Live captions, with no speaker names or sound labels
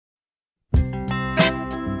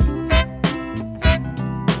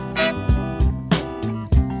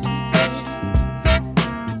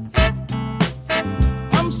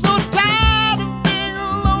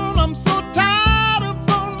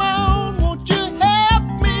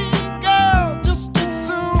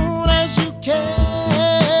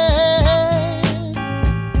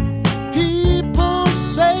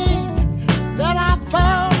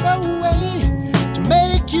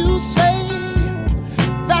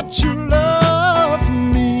that you love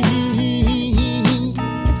me.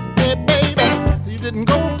 Hey, baby, you didn't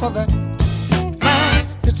go for that. Now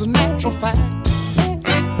it's a natural fact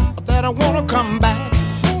that I wanna come back.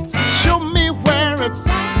 Show me where it's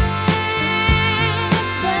at.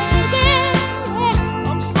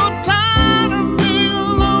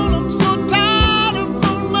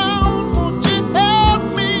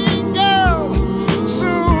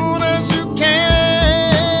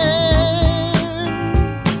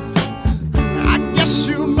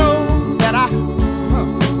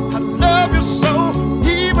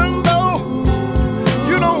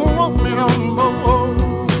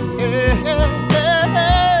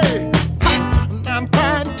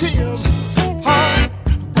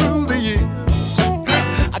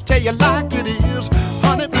 You like it is,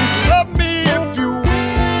 honey, love me if you will.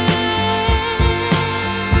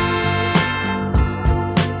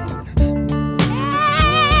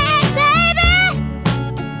 Hey, baby,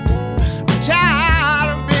 I'm tired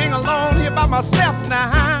of being alone here by myself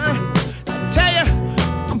now. I tell you,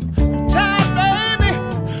 I'm tired, baby.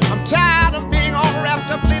 I'm tired of being all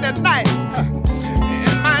wrapped up late at night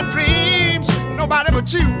in my dreams. Nobody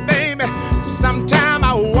but you, baby. Sometime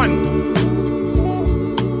I wonder,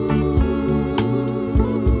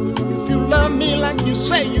 love me like you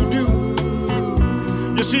say you do.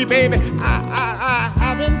 You see, baby,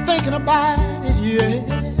 I've been thinking about it, yeah.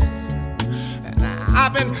 And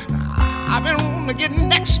I've been wanting to get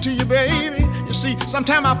next to you, baby. You see,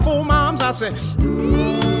 sometimes I fool my arms, I say,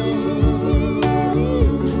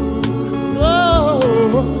 oh,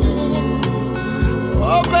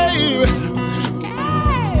 baby,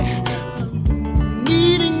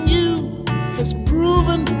 needing you has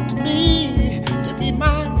proven to me to be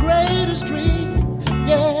my greatest dream,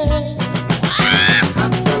 yeah.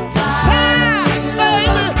 I'm so tired,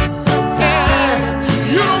 baby. So tired.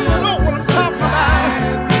 You don't know what I'm talking about.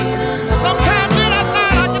 Sometimes in that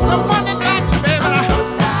night I get to wondering about you, baby. I'm so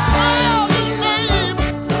tired. Oh, you baby.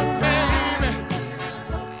 So tired.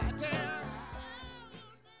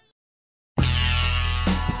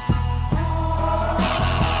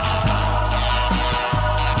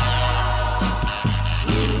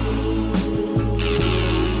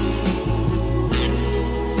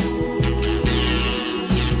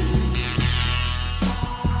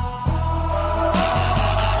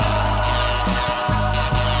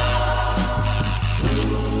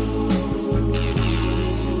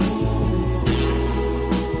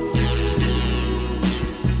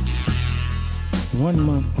 One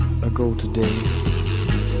month ago today,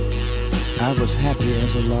 I was happy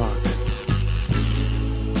as a lark.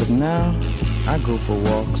 But now I go for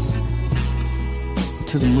walks,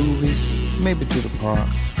 to the movies, maybe to the park.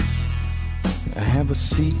 I have a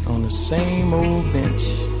seat on the same old bench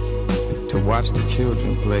to watch the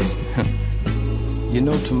children play. You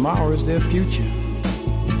know, tomorrow is their future.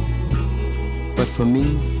 But for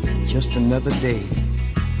me, just another day.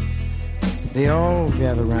 They all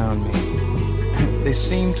gather around me. They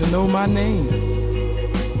seem to know my name.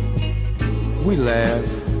 We laugh,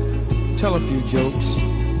 tell a few jokes,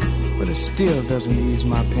 but it still doesn't ease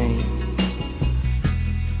my pain.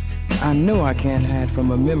 I know I can't hide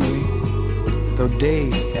from a memory, though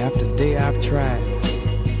day after day I've tried.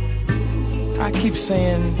 I keep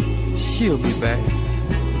saying she'll be back,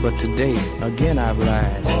 but today again I've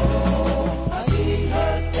lied. Oh, I see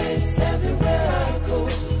her face everywhere I go,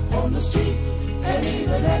 on the street and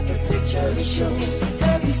even at the picture show.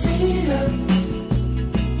 Have you seen her?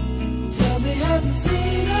 Tell me, have you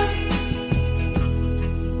seen her?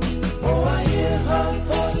 Oh, I hear her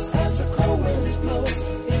voice as the cold winds blow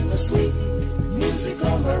in the sweet music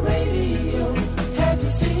on my radio. Have you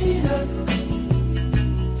seen her?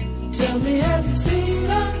 Tell me, have you seen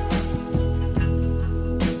her?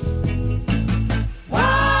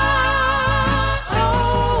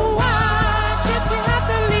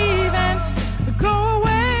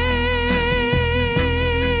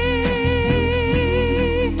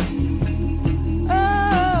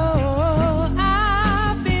 Oh,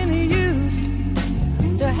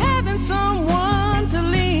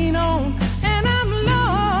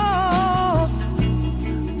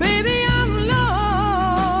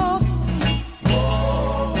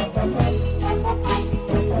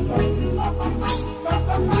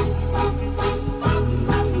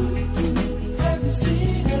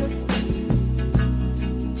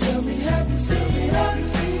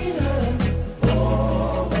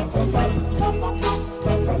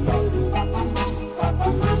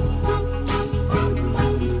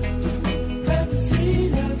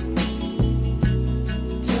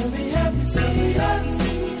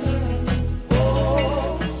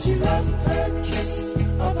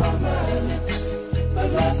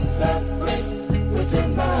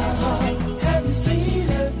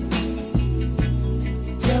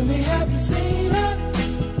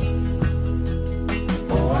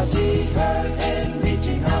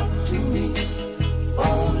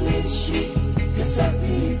 You set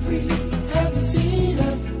me free. Have you seen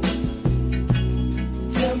her?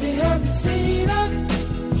 Tell me, have you seen her?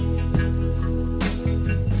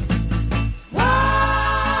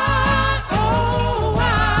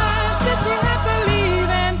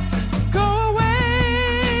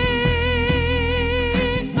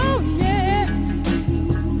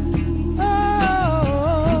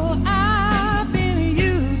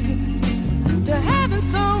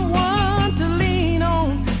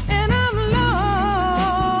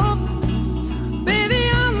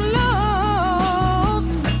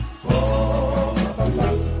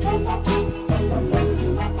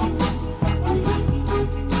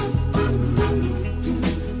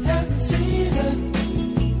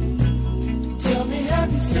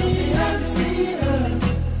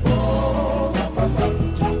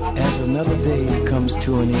 Another day comes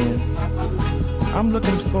to an end. I'm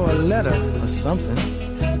looking for a letter or something,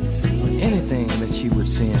 or anything that she would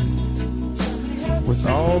send. With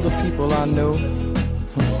all the people I know,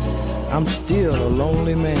 I'm still a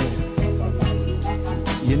lonely man.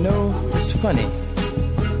 You know, it's funny.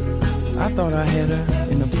 I thought I had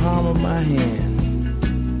her in the palm of my hand.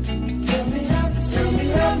 Tell me, have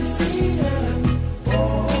you seen her?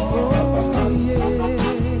 Oh, yeah.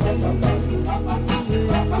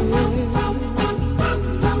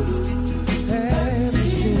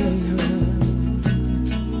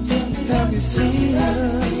 Have you seen her?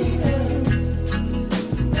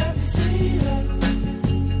 Have you seen her?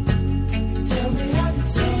 Tell me, have you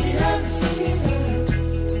seen her?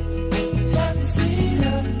 Have you seen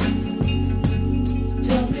her?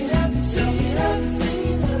 Tell me, have you seen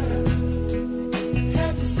her?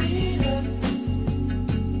 Have you seen her?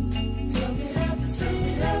 Tell me, have you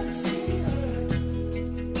seen her?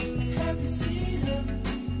 Have you seen her?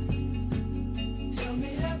 Tell me,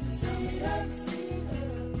 have you seen her?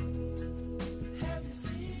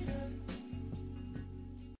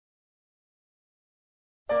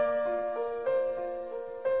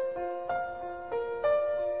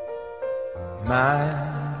 My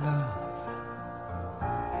love,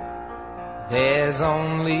 there's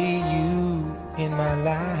only you in my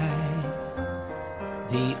life,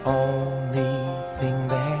 the only thing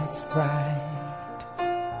that's right.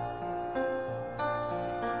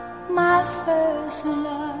 My first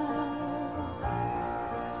love,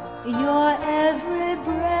 your every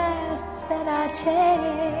breath that I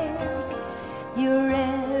take, your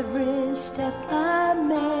every step I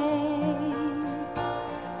make.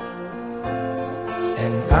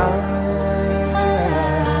 And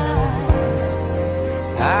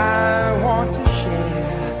I want to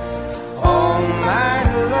share all my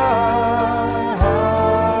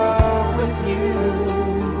love with you.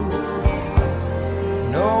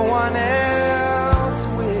 No one else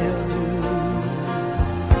will do.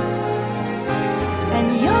 And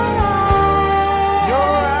your eyes,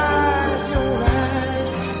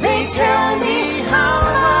 they tell me how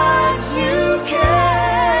much you care.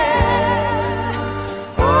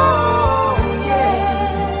 Oh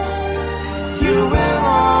yes, you will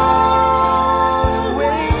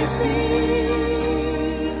always be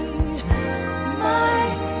my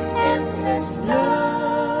endless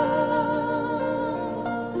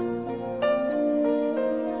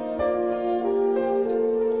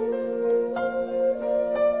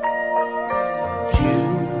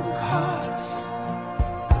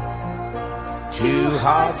Two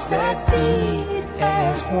hearts that beat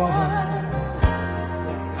as one.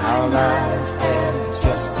 Our lives have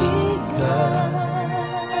just begun.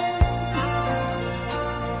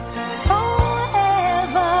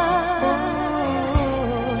 forever.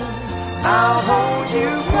 I'll hold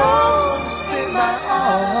you close in my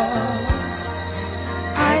arms.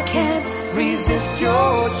 I can't resist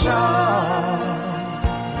your charms.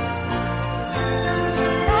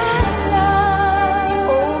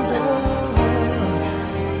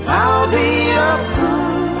 I'll be a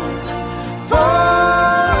fool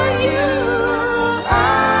for you,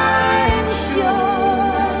 I'm sure.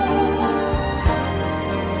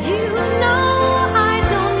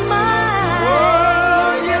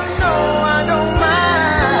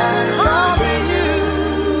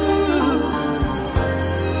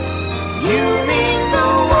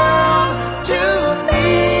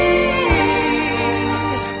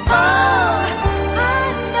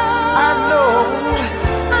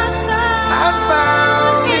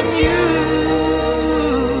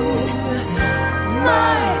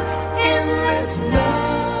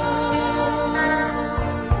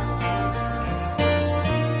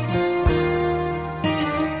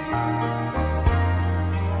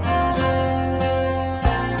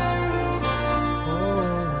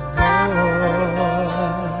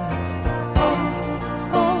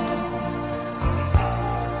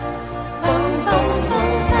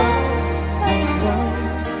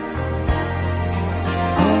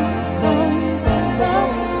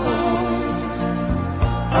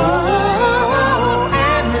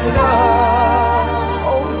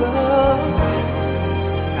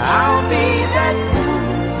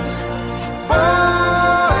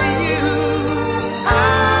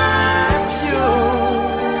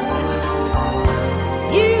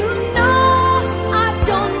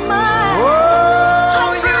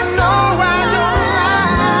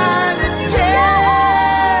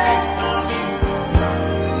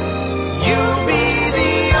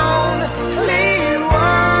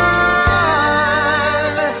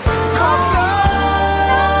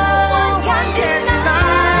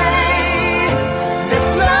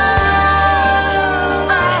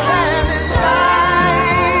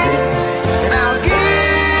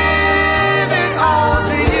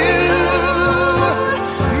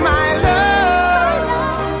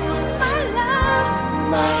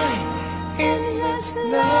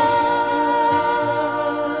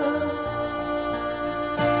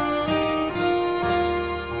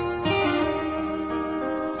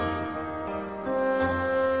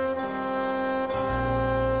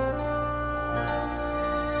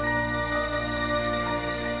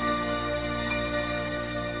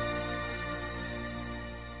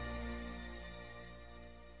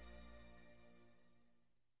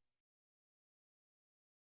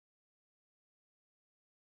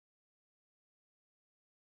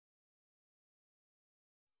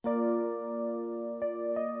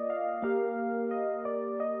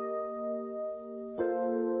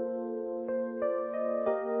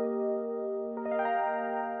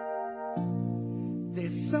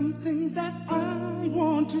 something that I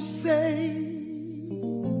want to say,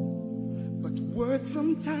 but words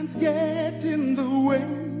sometimes get in the way.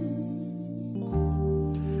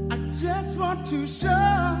 I just want to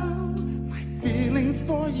show my feelings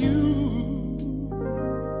for you.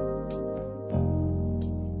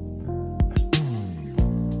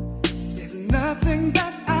 There's nothing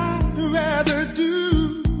that I'd rather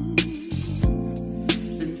do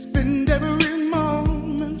than spend every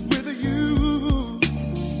moment with you.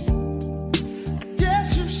 I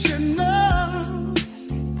guess you should know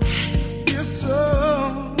I feel so.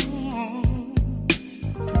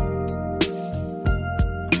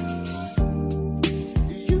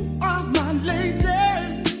 You are my lady.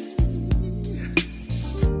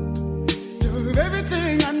 You're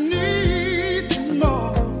everything I need and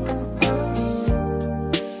more.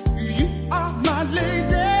 You are my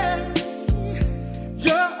lady.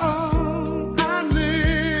 You're all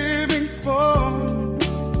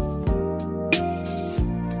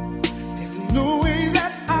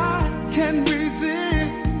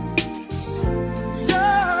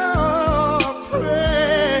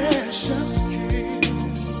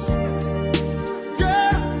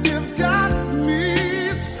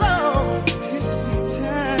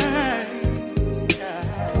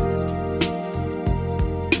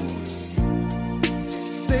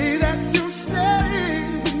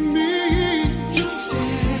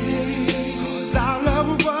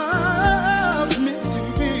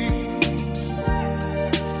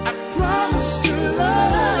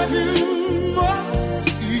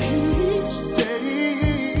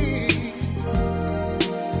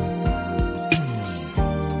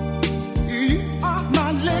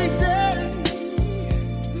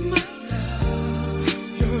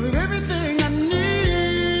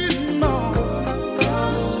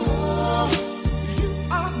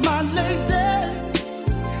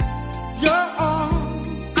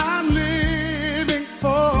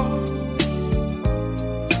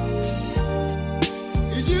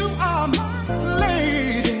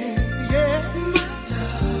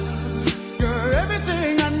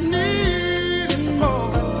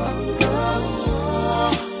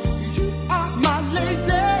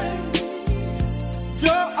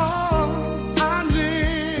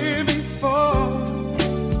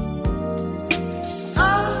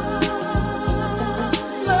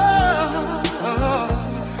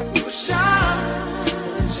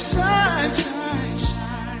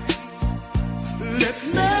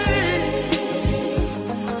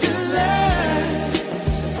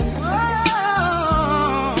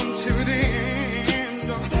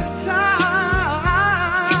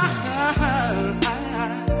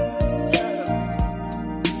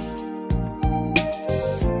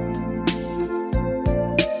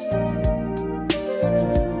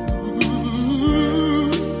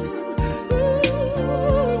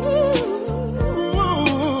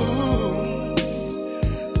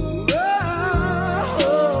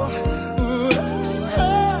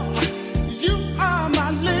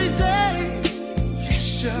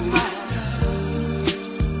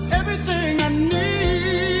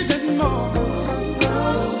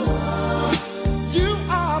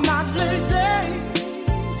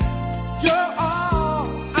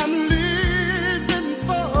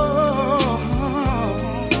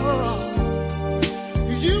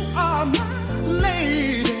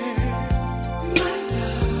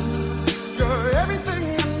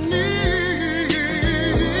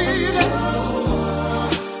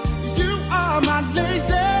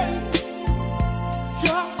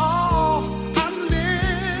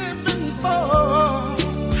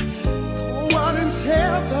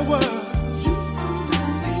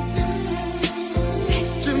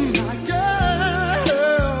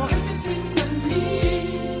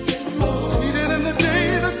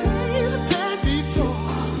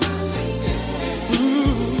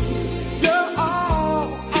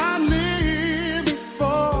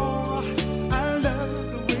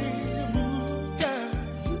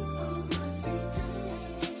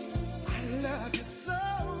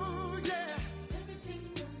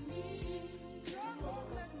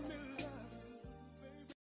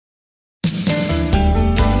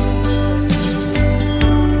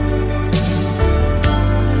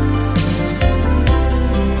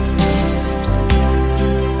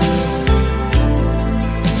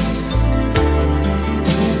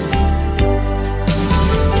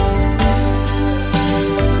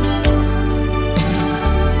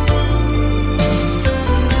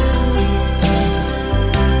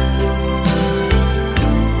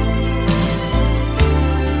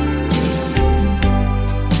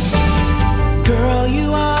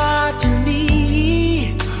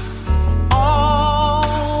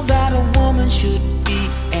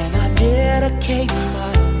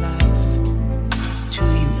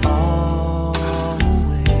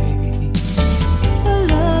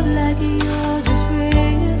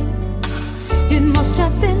must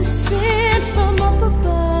have been sent from up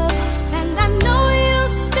above, and I know you'll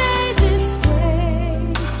stay this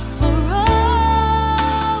way for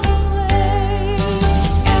always.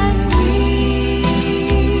 And we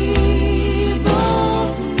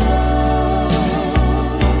both know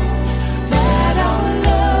that our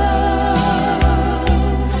love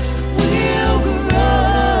will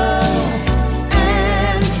grow,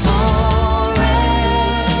 and forever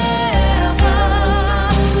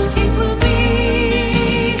it will be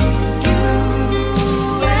you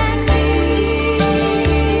and me.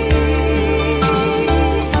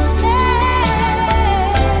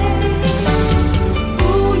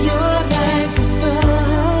 Ooh, you're like the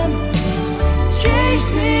sun,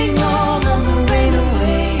 chasing all of the rain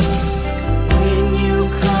away. When you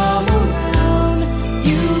come around,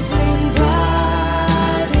 you bring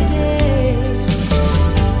brighter days.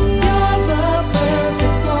 You're the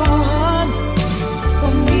perfect one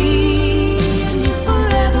for me, and you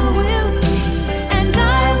forever will be, and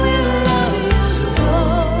I will love you so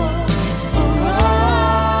for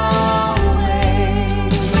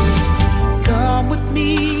always. Come with me,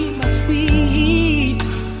 my sweet.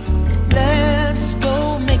 Let's go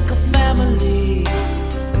make a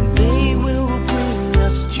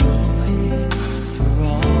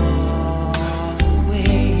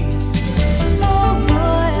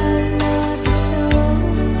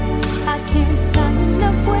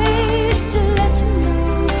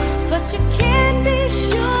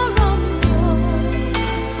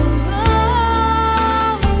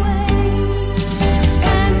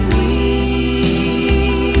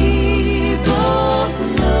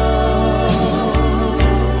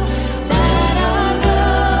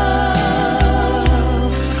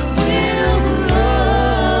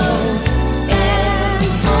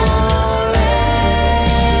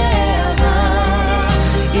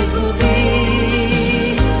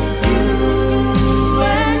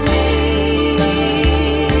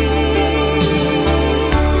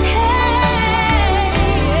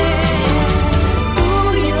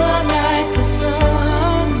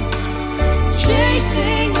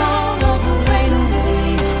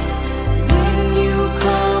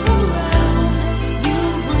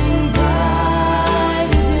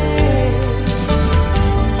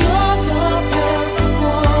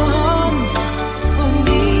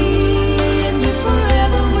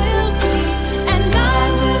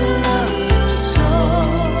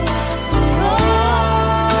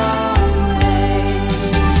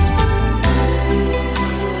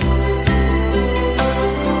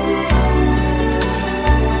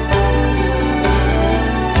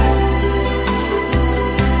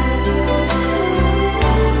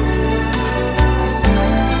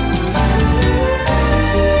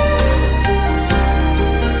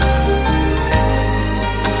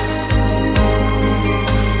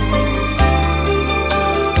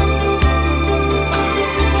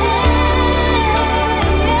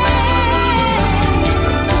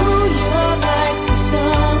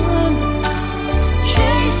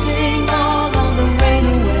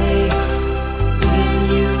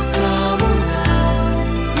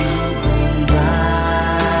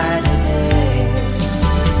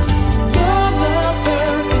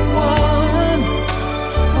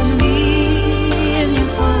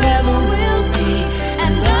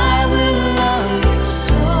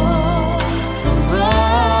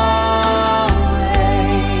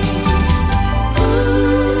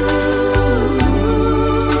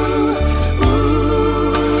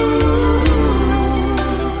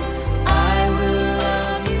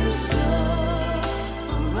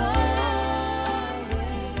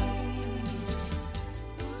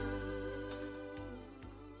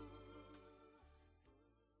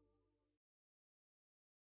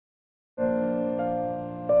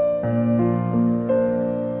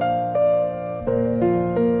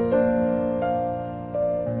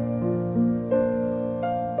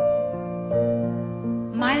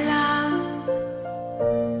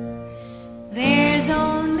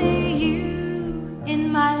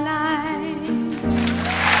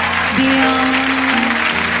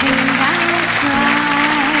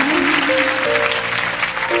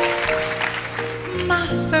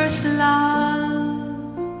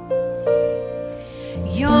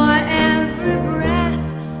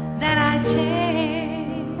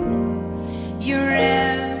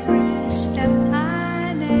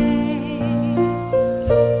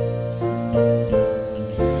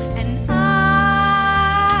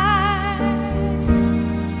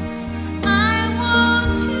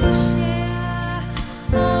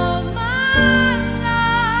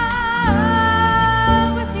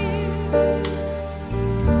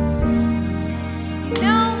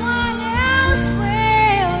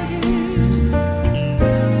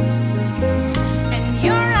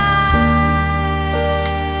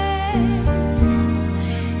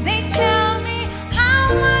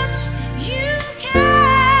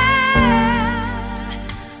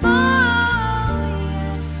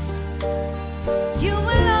you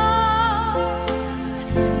will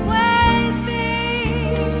always be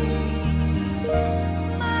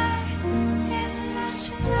my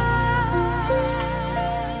endless love.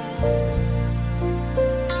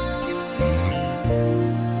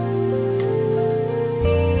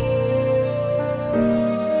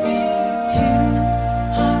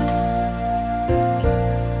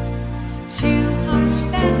 Two hearts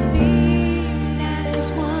that beat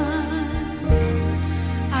as one.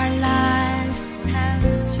 Our lives have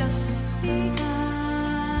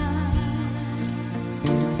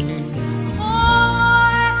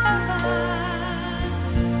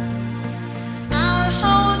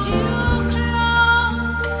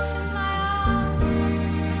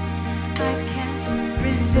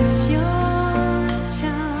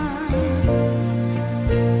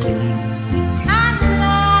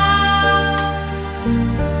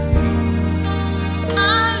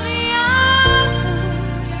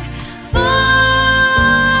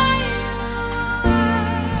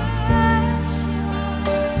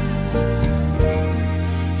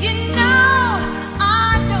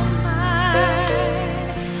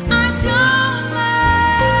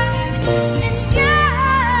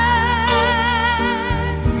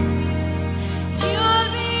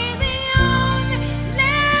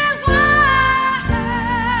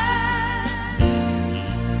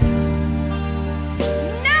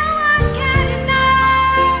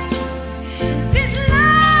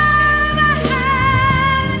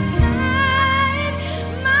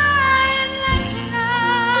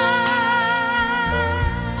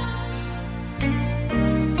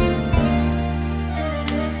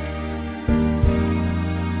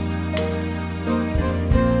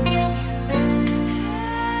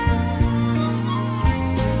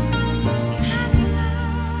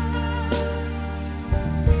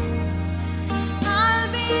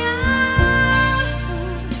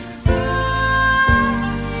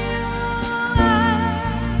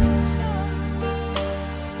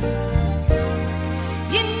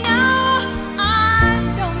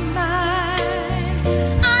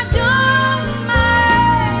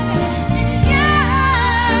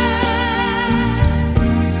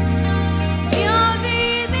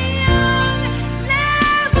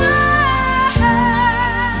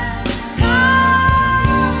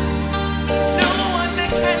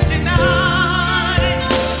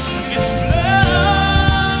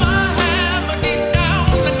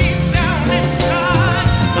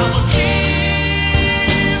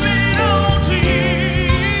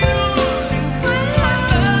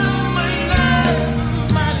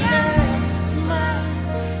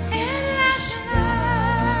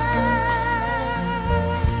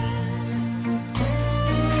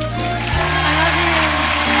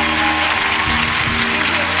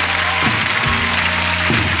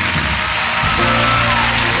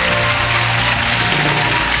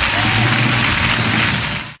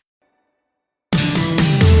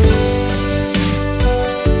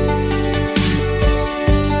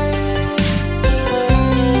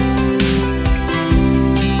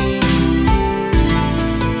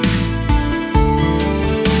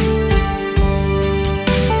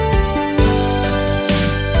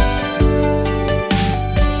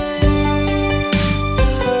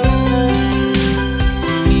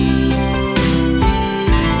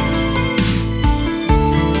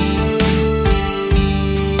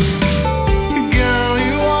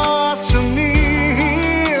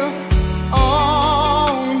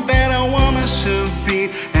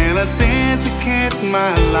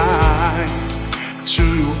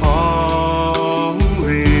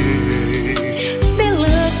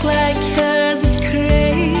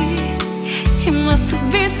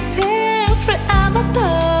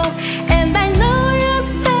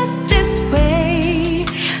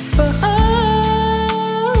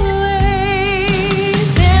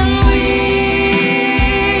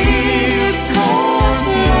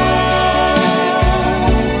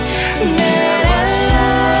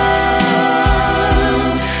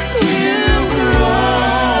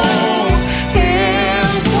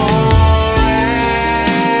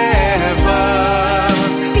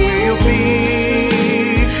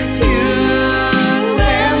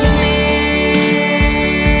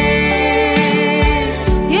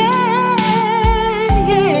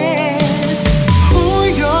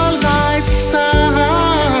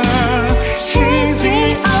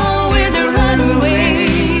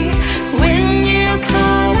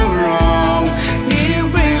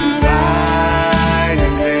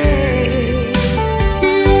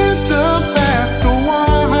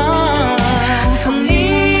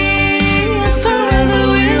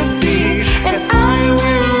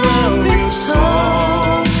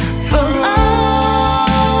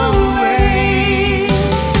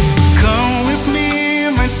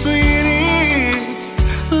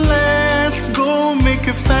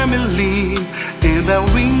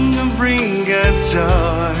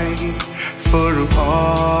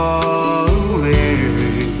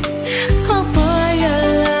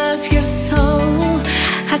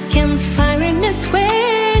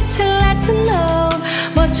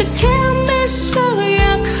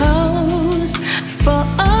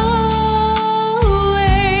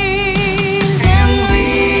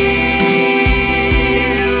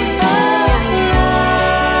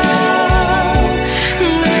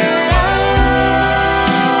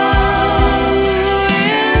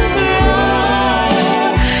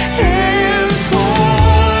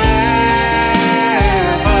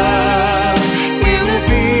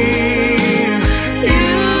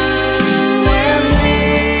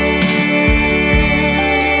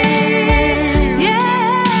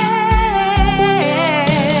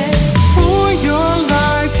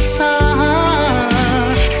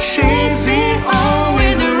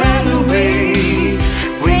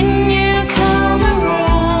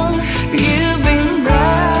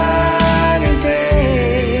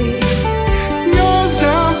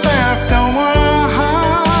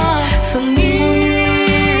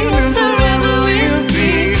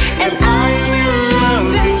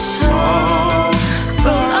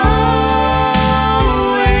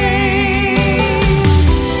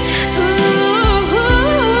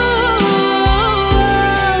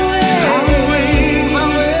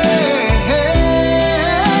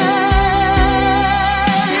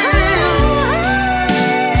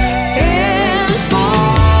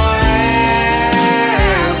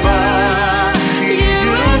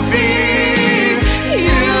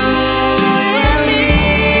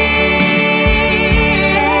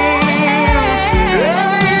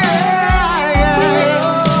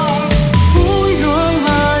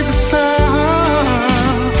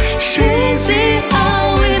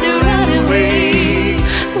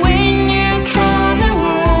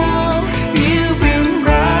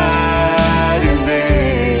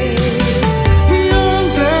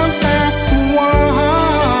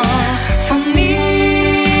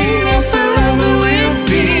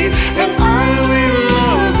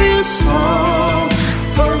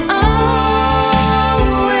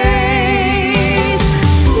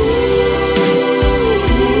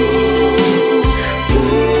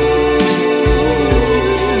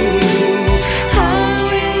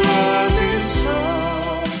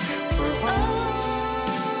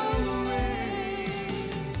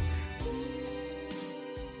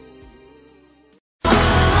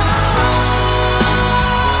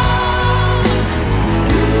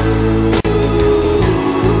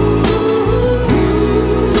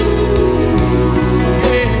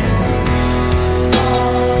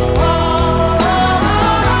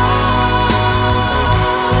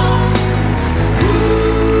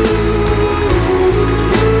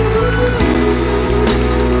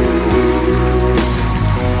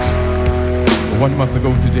 1 month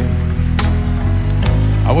ago today,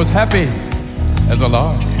 I was happy as a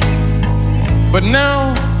lark. But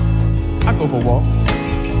now I go for walks,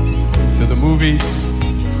 to the movies,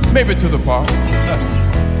 maybe to the park.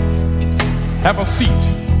 Have a seat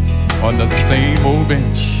on the same old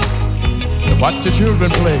bench to watch the children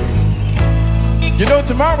play. You know,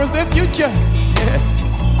 tomorrow's their future.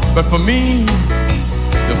 Yeah. But for me,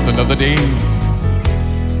 it's just another day.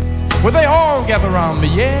 Will they all gather around me?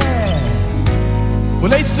 Yeah. Will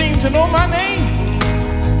they seem to know my name?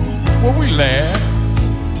 Well, we laugh,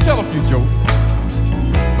 tell a few jokes,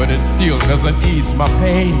 but it still doesn't ease my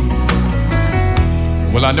pain.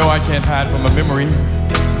 Well, I know I can't hide from a memory,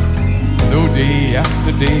 though day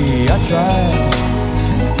after day I try.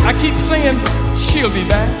 I keep saying she'll be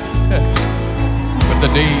back, but the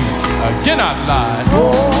day I cannot lie.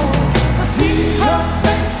 Oh, I see her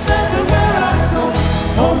face everywhere I go,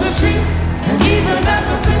 on the street and even at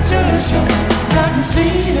the picture show. Have you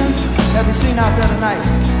seen her? Have you seen out there tonight?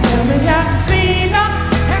 Tell me, have you seen her?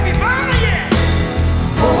 Have you found her yet?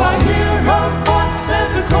 Oh, I hear her voice as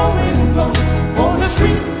the chorus goes on the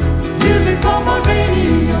street, music on my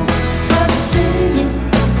radio. Have you seen her?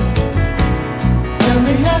 Tell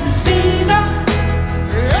me, have you seen her?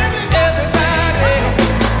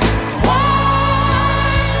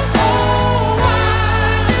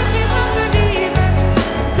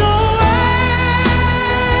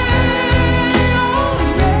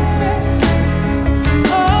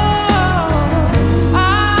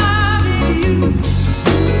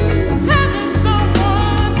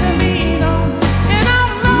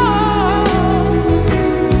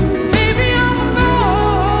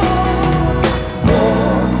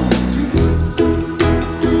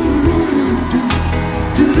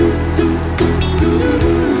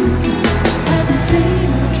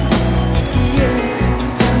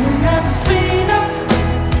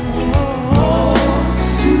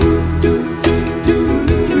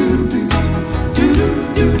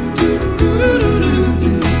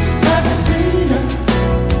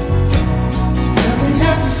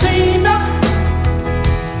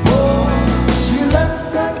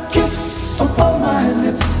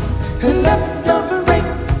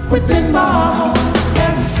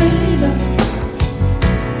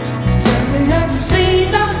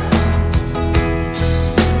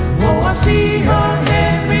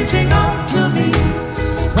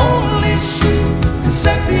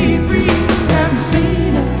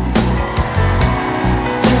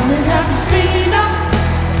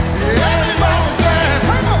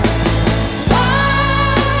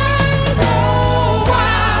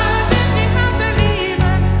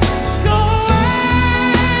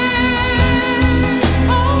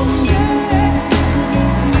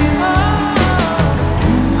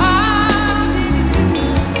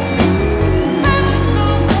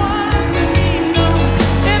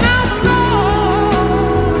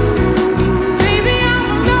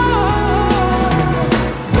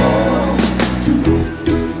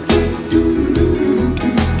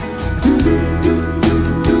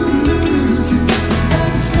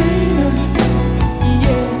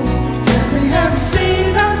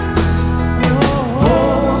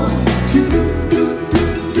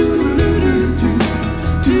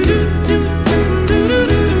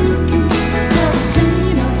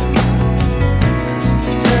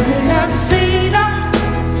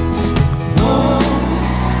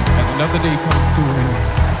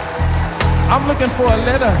 I'm looking for a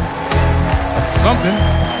letter or something,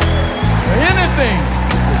 or anything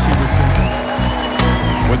that she would send.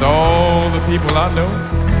 With all the people I know,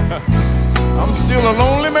 I'm still a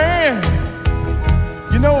lonely man.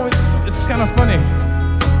 You know, it's kind of funny,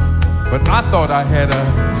 but I thought I had her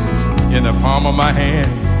in the palm of my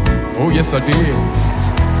hand. Oh, yes, I did.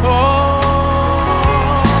 Oh.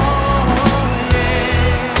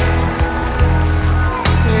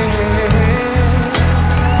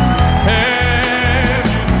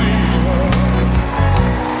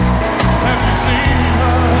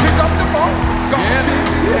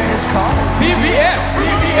 PBS,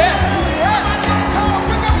 PBS.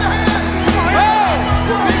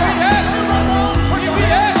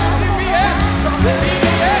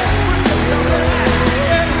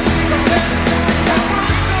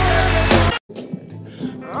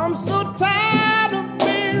 I'm so tired of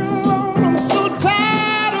being alone. I'm so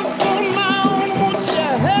tired of on my own. Won't you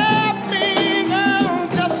help me now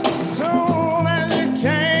just as soon as you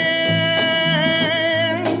can?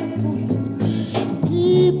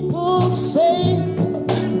 People say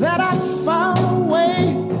that I found a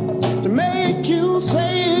way to make you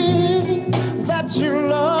say that you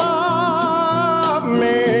love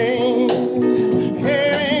me.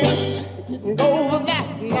 Hey, didn't go over that,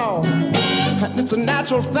 no. It's a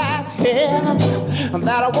natural fact here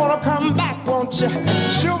that I wanna come back. Won't you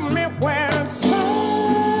show me where it's at,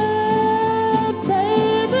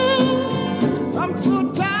 baby? I'm so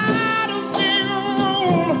tired of being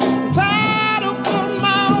alone, tired of on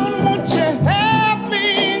my own. Won't you help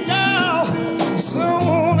me, girl,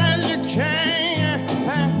 soon as you can?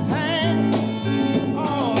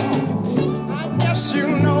 Oh, I guess you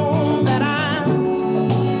know that I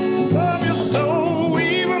love you so,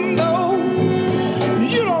 even though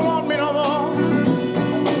you don't want me no more,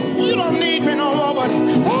 you don't need me no more, but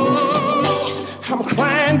I'm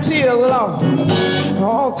crying tears, Lord,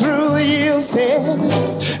 all through the years. I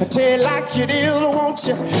tell you like it is, won't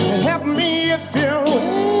you help me if you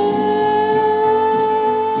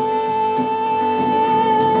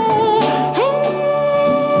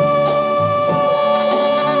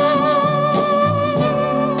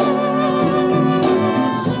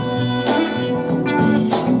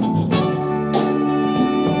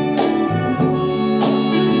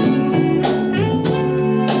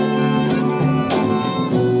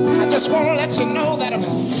let you know that I'm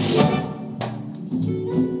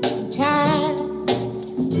tired.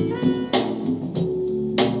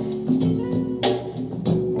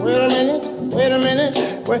 Wait a minute, wait a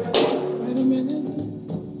minute, wait a minute.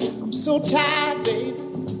 I'm so tired, baby.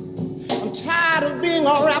 I'm tired of being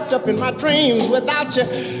all wrapped up in my dreams without you.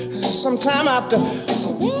 Sometime after.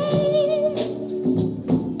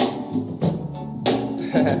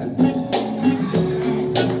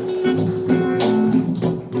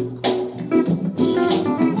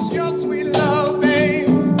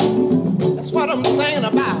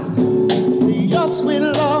 Sweet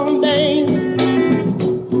love, babe.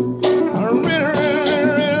 I really,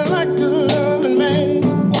 really, really like to love and babe.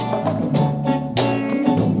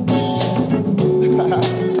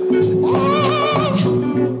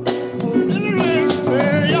 Really,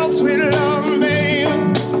 really, your sweet love, babe.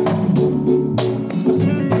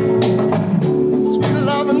 Sweet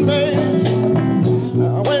loving, babe.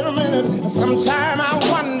 Wait a minute. Sometime I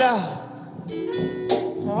wonder,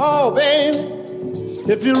 oh, babe,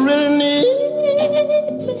 if you really need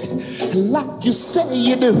like you say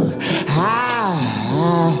you do.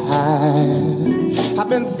 I've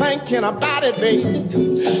been thinking about it,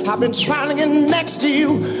 baby. I've been trying to get next to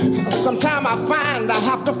you. Sometimes I find I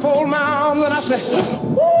have to fold my arms and I say,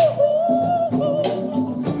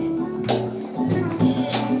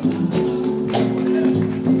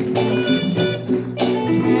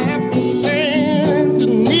 after saying to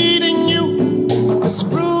needing you, it's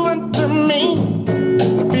proven to me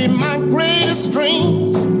to be my greatest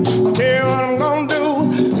dream. Tell you what I'm gonna do.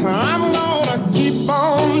 I'm gonna keep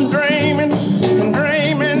on dreaming and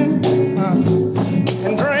dreaming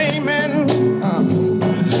and dreaming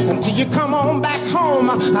until you come on back home.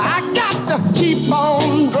 I got to keep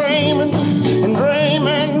on dreaming and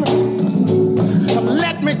dreaming.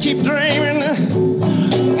 Let me keep dreaming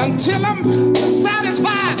until I'm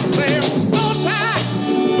satisfied. Say I'm so tired.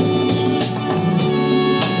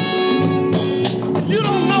 You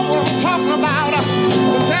don't know what I'm talking about.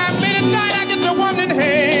 Sometimes late at night I get to wondering,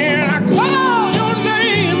 hey, and I call your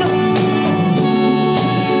name.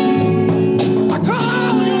 I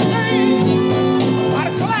call your name. I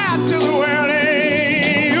declare to the world,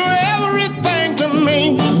 hey, you're everything to me.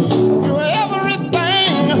 You're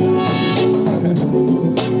everything.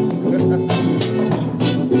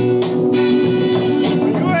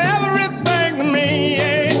 You're everything to me,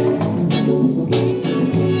 yeah.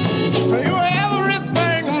 You're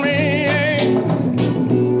everything to me, yeah.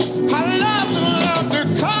 I love to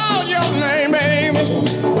call your name, baby.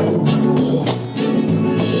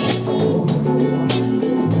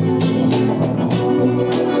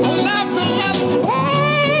 I love to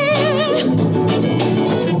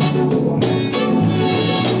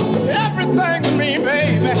everything to me,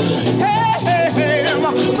 baby. Hey, hey, hey,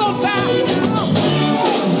 I'm so tired.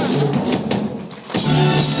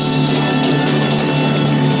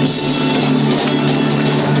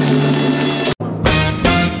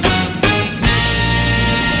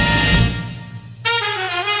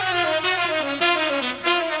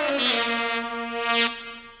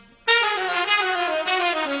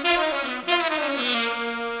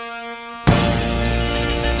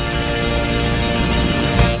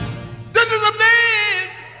 This is a man.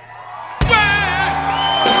 Well,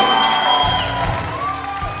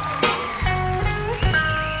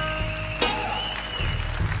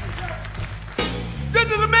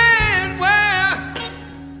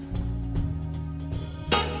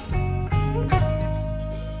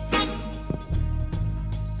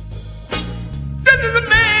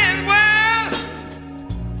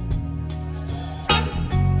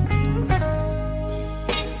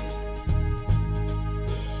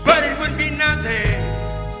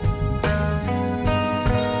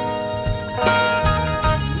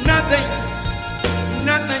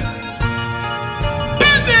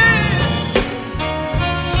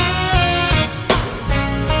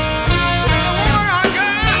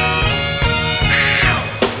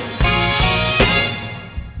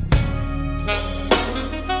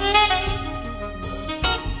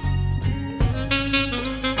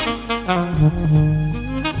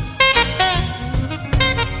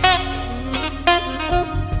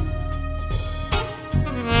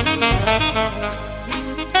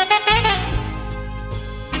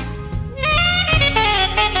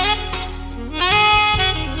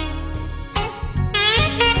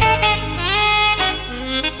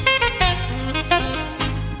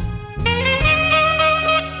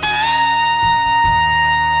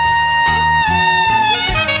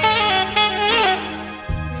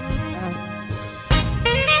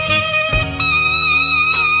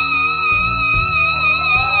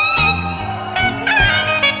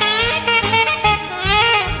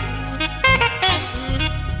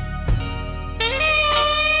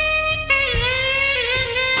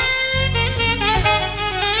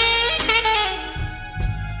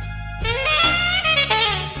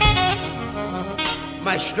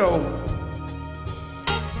 maestro,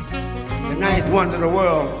 the ninth wonder of the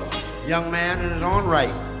world, young man in his own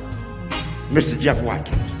right, Mr. Jeff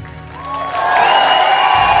Watkins.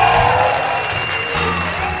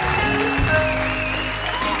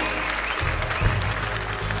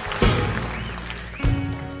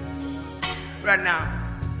 Right now,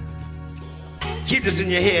 keep this in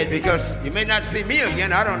your head because you may not see me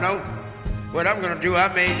again. I don't know what I'm going to do.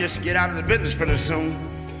 I may just get out of the business pretty soon.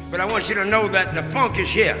 But I want you to know that the funk is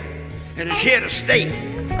here, and it's here to stay.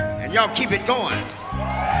 And y'all keep it going.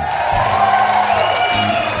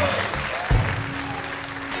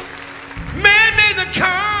 Man made the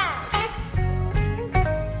cars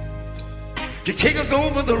to take us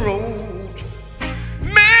over the road.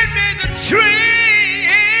 Man made the train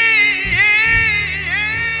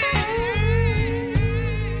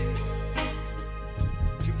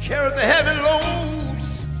carry the heavy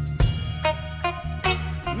loads.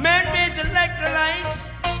 Man made the electrolytes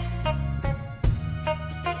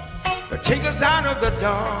to take us out of the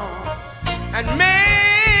dark. And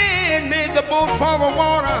man made the boat for the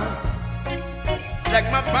water,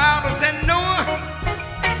 like my Bible said Noah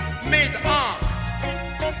made the ark.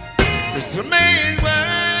 This is a man's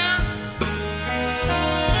world,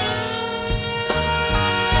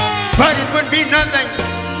 but it would be nothing,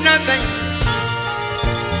 nothing.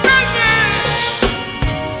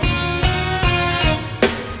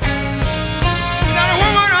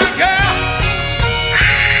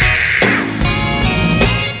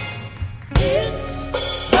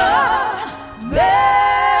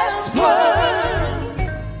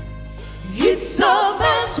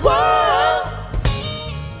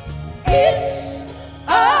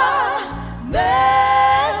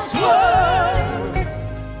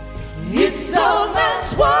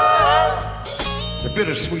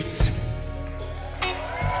 Bittersweets.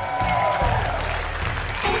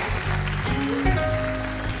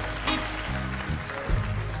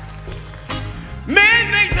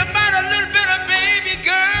 Man thinks about a little bit of baby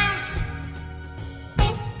girls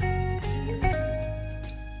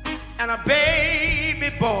and a baby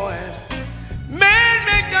boys. Man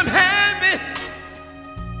make them happy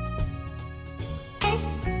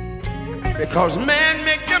because man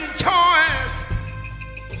make them toys.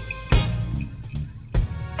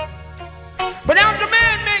 But after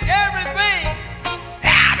man make everything,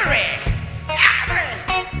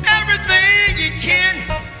 everything he can,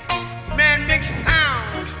 man makes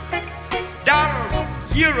pounds, dollars,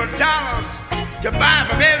 euro dollars to buy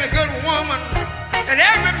from every good woman. And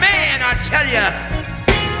every man, I tell you,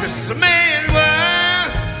 this is a man's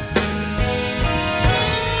world.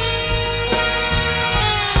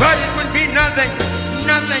 But it would be nothing,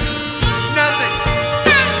 nothing, nothing.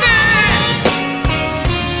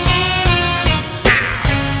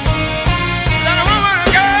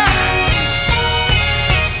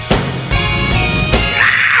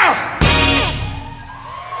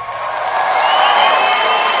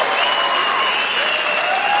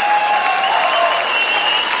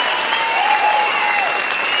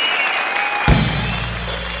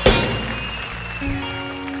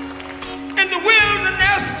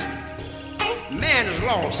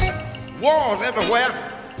 Wars everywhere.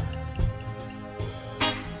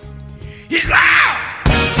 He's lost.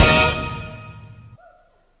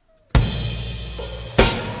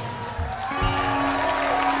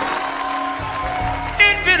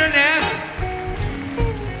 In bitterness.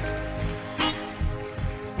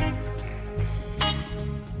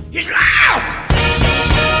 He's lost.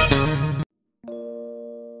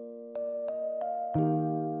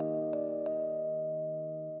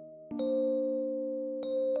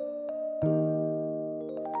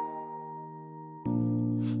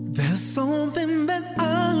 Something that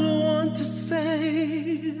I want to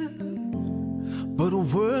say, but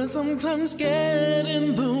words sometimes get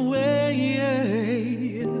in the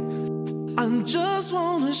way. I just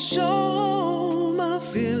want to show my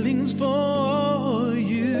feelings for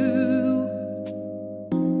you.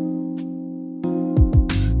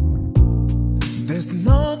 There's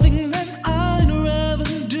nothing that I'd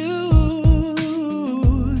rather do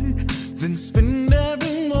than spend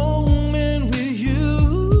every moment with you.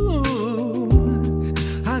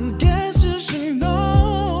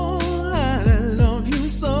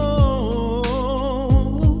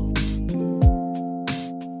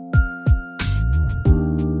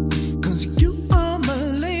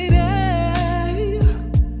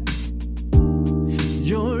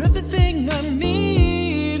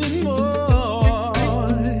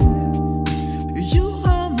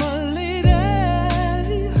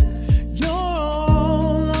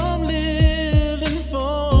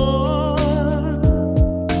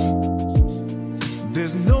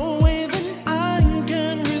 There's no way that I can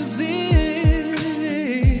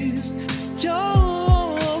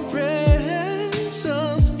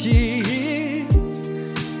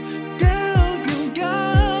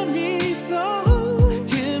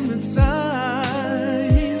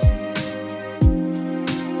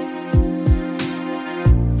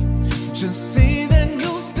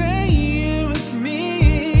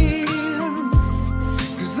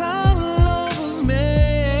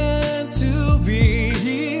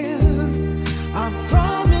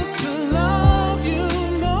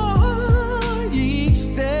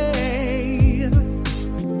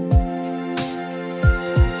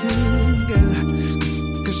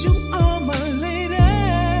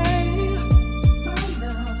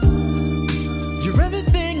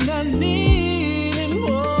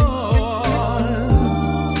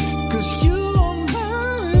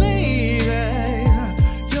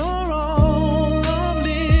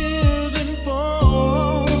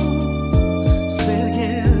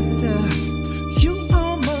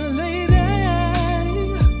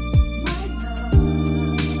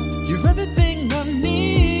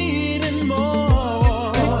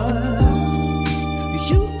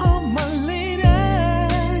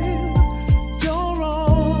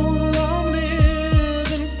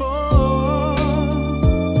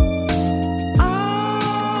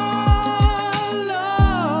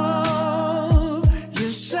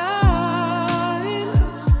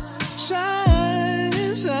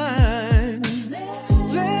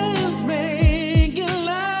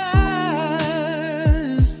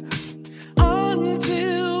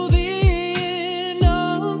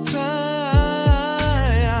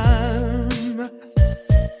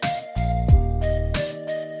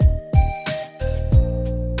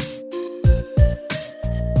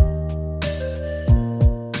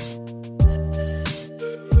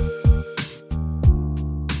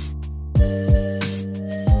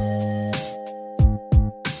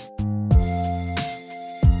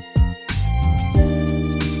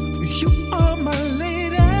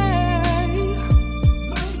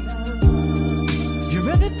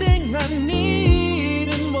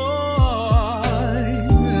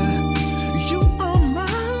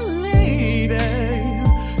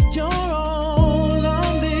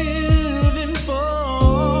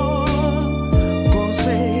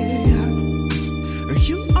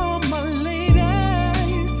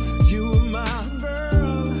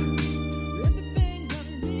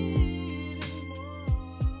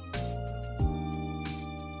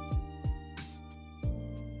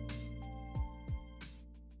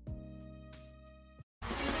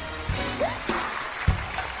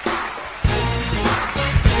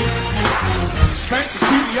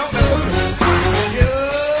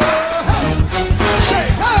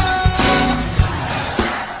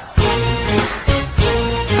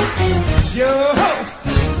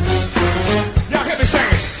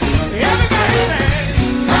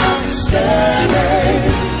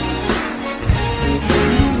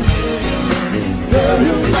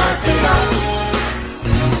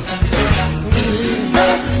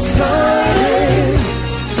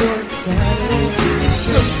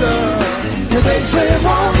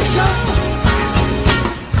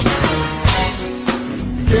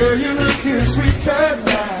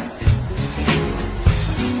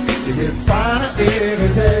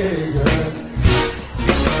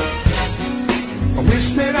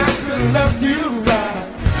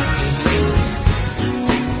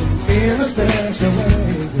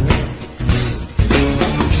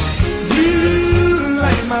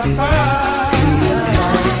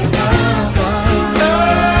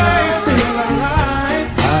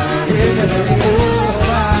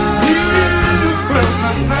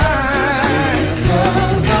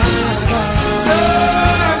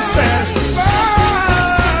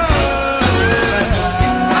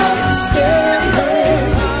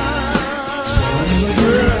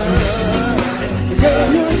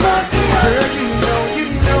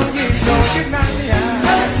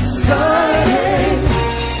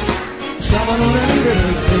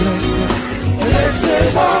They say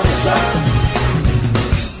warm sun.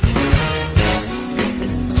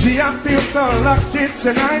 Gee, I feel so lucky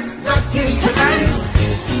tonight. Lucky tonight.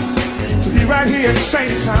 To be right here at the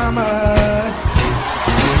same time.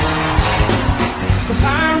 Cause I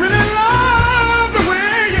really love the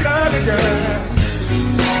way you love it, girl.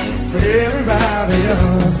 For everybody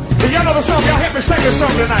else. Hey, y'all know the song, y'all help me sing this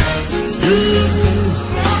song tonight.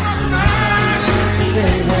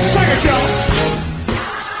 Sing it, y'all.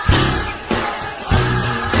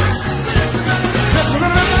 Just a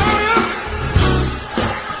little bit louder.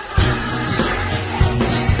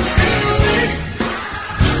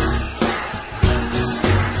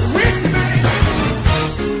 With me,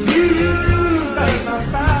 you light my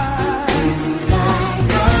fire.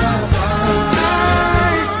 I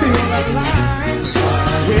feel alive.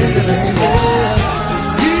 With me,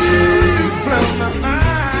 you blow my mind.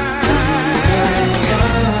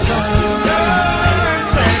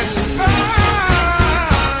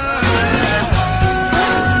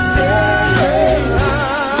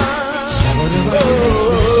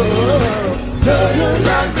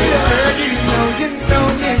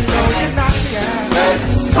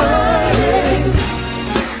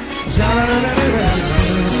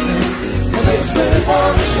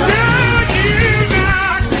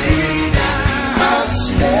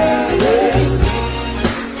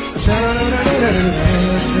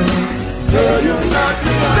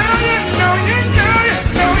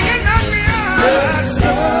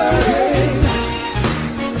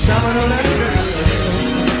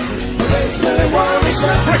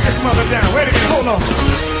 Break this mother down. Wait a minute, hold on.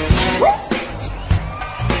 Woo!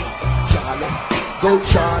 Charlie, go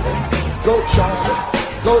Charlie, go Charlie,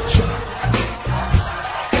 go Charlie.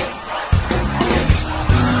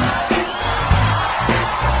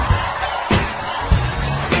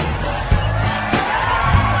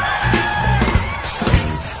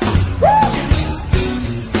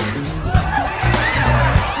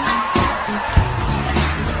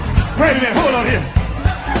 Wait a minute, hold on here.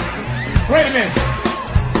 Wait a minute.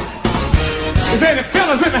 Is there any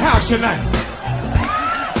fellas in the house tonight?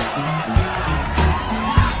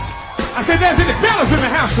 I said, there's any fellas in the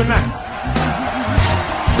house tonight?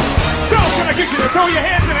 Fellas, can I get you to throw your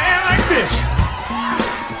hands in the air like this?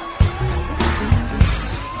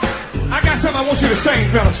 I got something I want you to sing,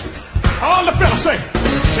 fellas. All the fellas sing.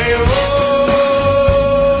 Say, oh.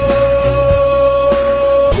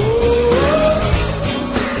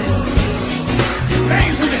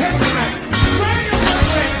 Things with your head tonight. Sing it,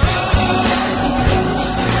 sing it.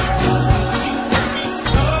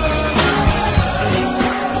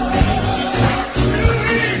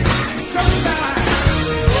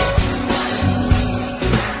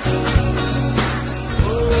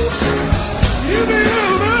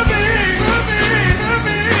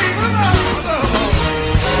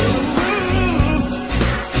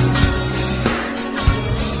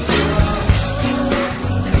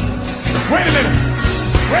 Wait a minute.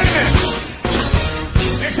 Wait a minute.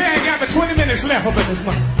 They say I got the 20 minutes left up in this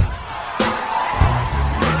month.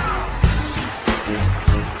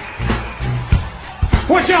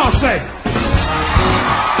 What y'all say?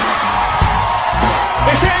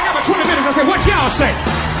 They say I got my 20 minutes. I said, what y'all say?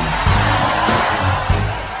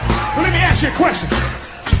 Well, let me ask you a question.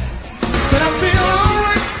 Said I feel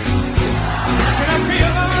alright. Said I feel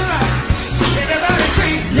alright. Everybody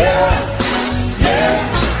say, yeah, yeah,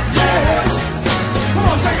 yeah. Come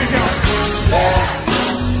on, sing it, y'all. Yeah,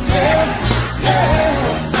 yeah, yeah.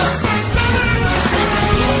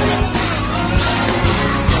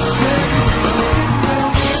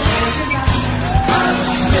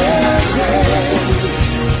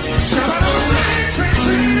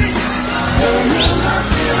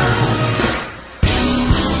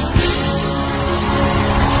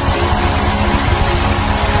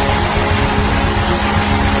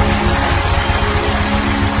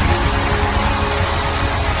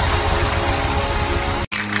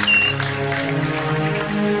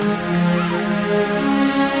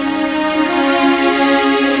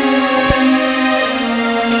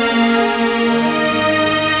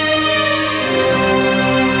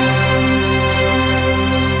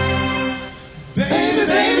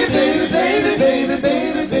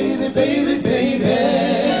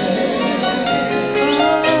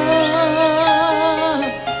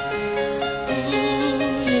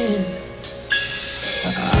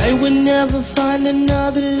 I would never find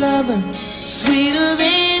another lover sweeter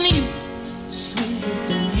than you, sweeter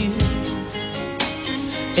than you.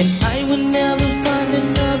 And I would never find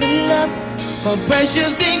another love more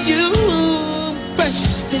precious than you,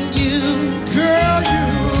 precious than you. Girl, you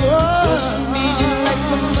are close to me like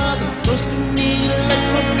my mother, close to me like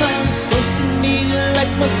my father, close to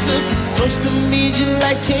my sister. Close to me, you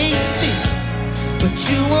like Casey. But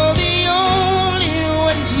you are the only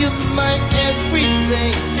one. You're my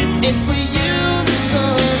everything. And for you, the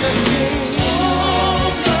song I sing.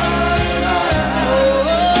 All my life. Oh,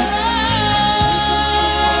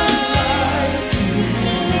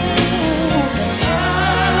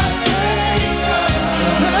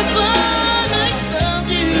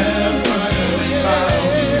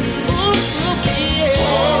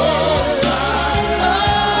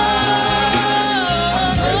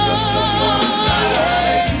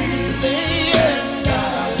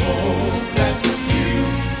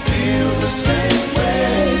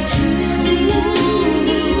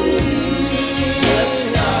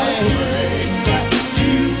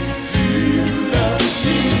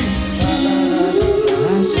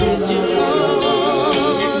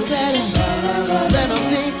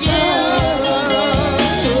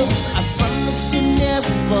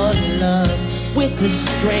 the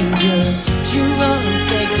stranger you are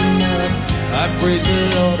thinking of. I praise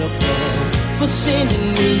the Lord above for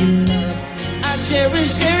sending me love. I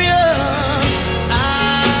cherish you. I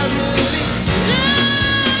really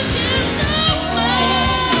love you so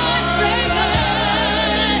much, baby.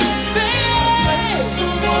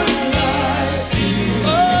 Someone like you.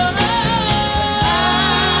 Oh, I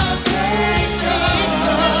thank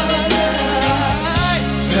God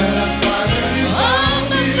that I finally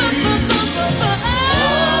found you.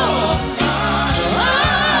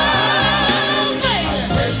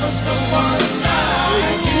 Someone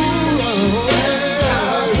like you, and I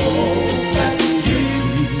hope that you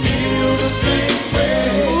feel the same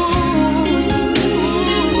way.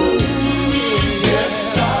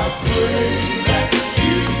 Yes, I pray that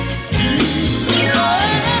you do.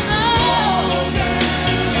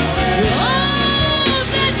 All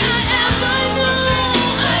that I ever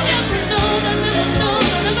knew, I never know.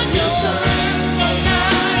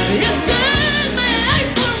 You turned my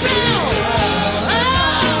life around.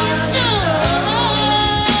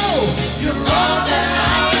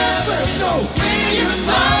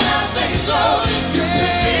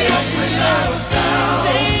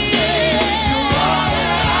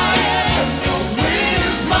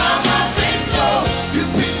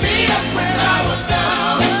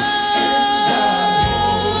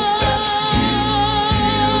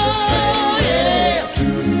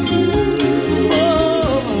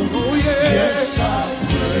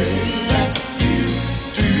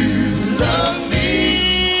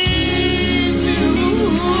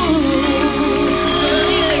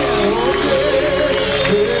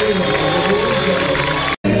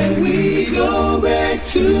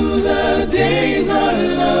 To the days our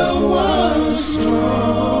love was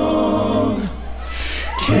strong.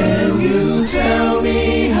 Can you tell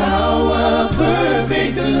me how a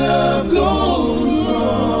perfect love goes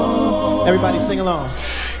wrong? Everybody sing along.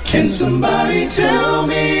 Can somebody tell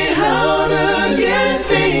me how to get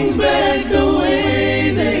things back the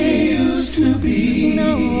way they used to be?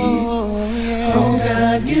 No, yeah. Oh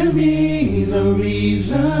God, give me the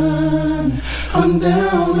reason. I'm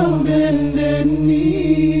down on bended knee.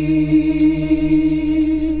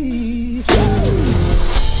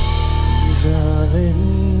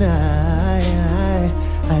 Darling, I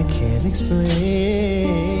can't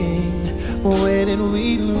explain. When did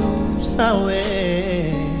we lose our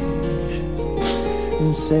way?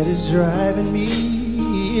 And said it's driving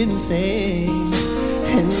me insane.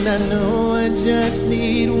 And I know I just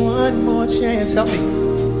need one more chance. Help me.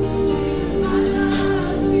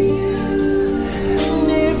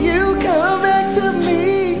 Come back to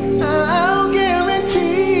me, I'll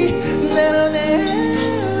guarantee that I'll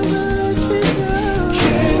never let you go.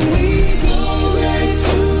 Can we go back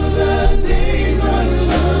to the days our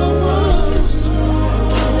love was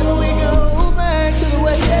strong? Can we go back to the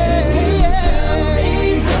way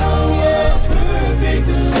perfect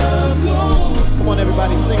love goes? Come on,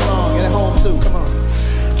 everybody, sing along. Get at home too. Come on.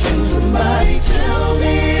 Can somebody tell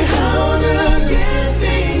me how to get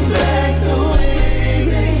things back the way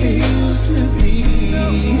to be?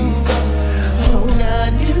 Oh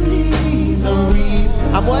God, give me the reason.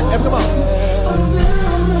 I'm what? Come on.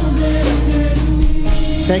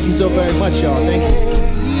 Thank you so very much, y'all. Thank you.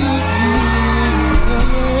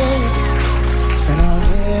 And I'll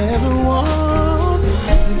never walk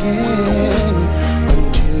again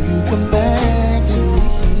until you come back to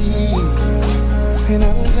me. And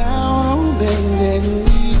I'm down on bended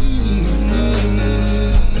knees.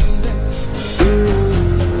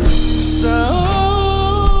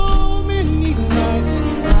 So many nights I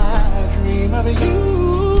dream of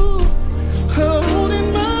you,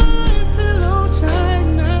 holding my pillow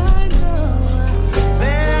tight. I know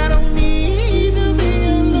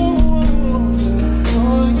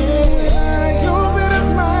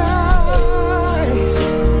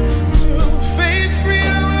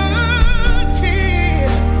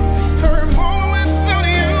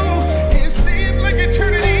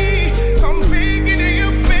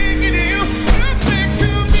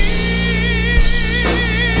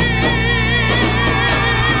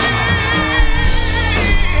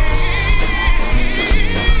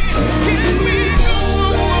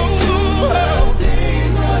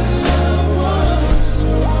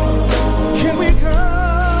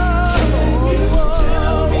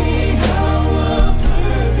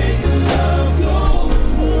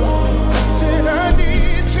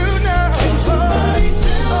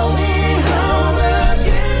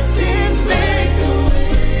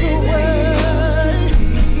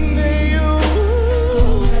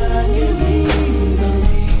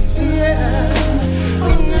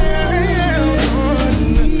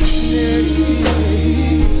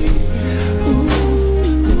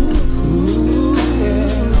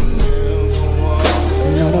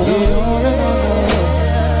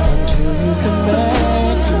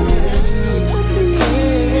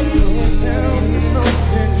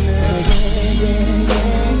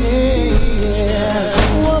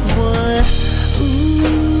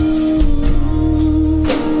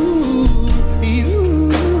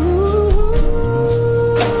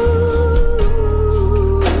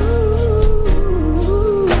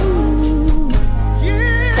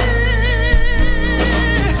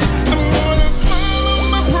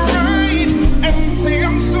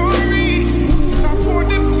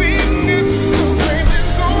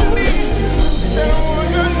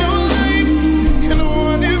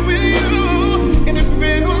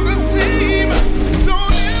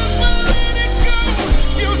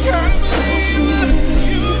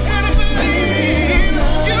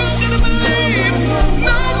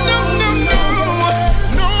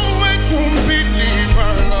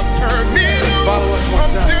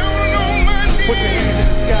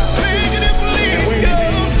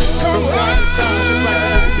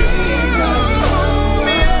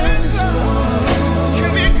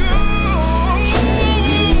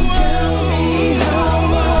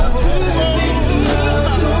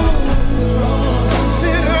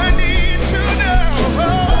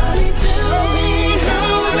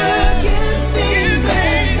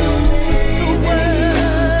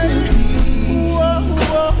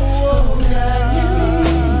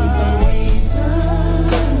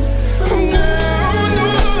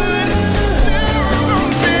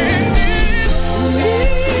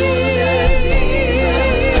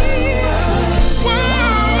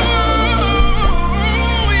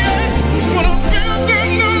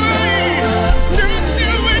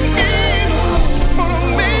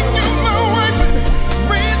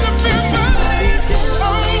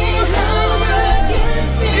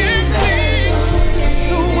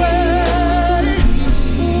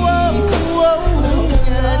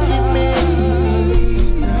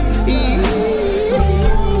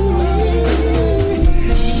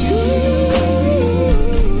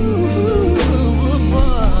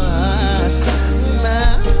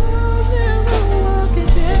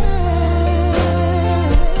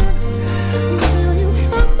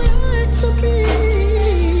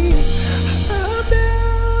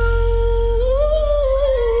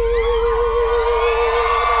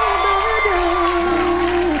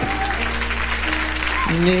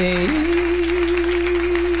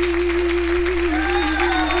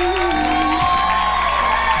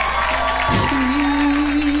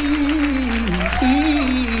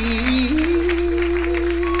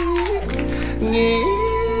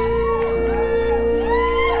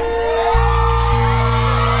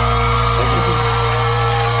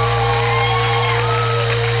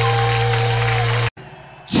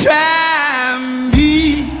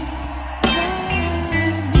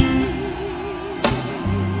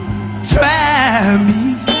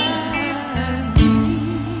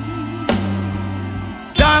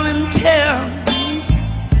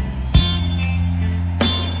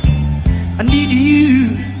need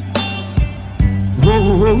you.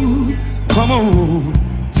 Whoa, come on,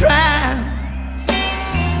 try.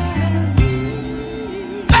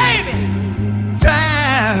 Baby,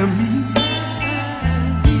 try me.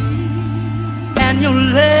 And your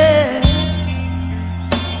love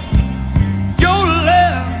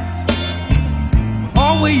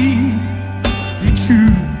always be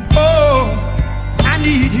true. Oh, I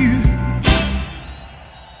need you.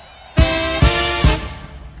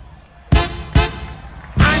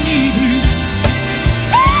 I need you.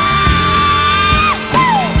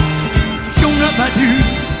 Sure enough I do.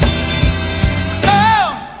 Oh,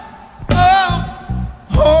 oh,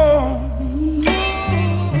 oh,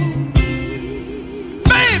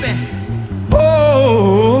 baby.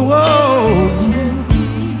 Oh, oh,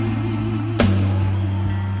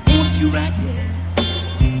 want you right here,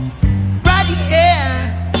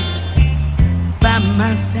 by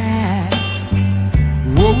my side.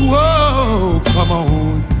 Whoa, whoa, come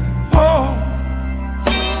on, oh,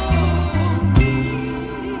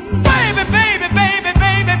 baby, baby, baby,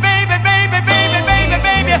 baby, baby, baby, baby, baby,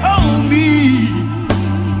 baby, hold me,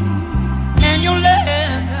 and your love,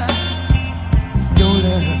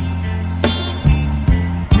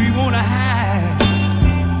 we wanna hide.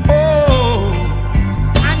 Oh,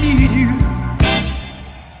 I need you.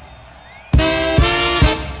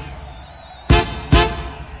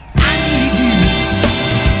 I need you.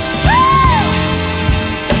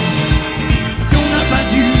 Don't know about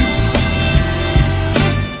you.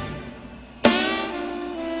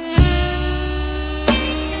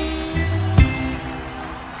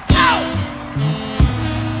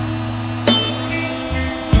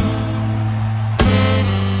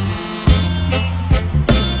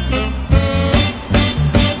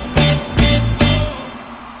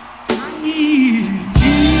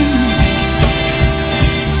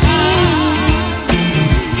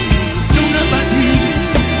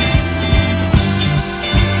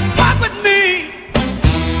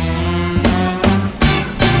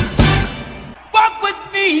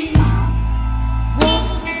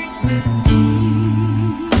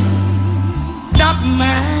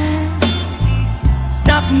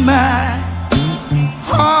 Stop my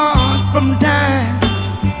heart from dying.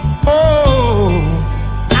 Oh,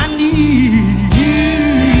 I need you.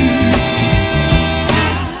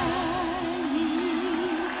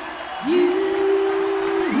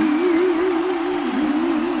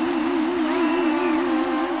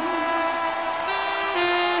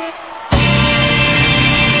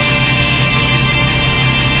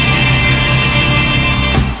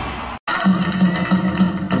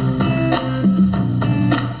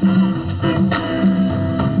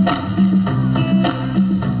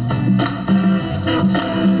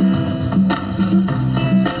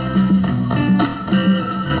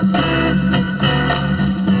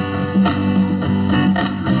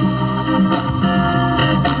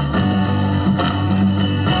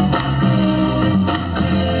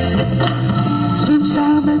 Since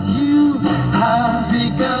I met you, I've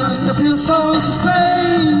begun to feel so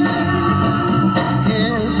strange.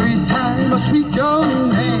 Every time I speak your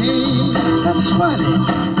name, that's funny.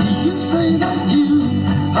 You say that you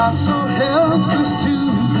are so helpless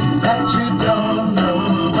too, that you don't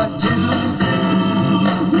know what to do.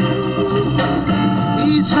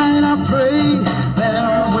 Each night I pray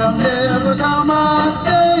there will never come a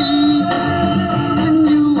day when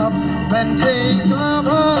you up and take love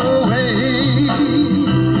away.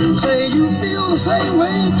 Say you feel the same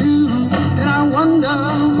way too, and I wonder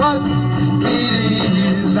what it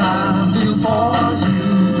is I feel for you.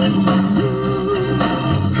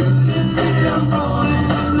 Could it be I'm falling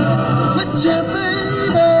in love with you,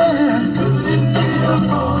 baby? Could it be I'm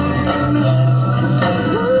falling in love?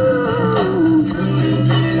 Could it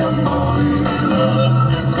be I'm falling in love?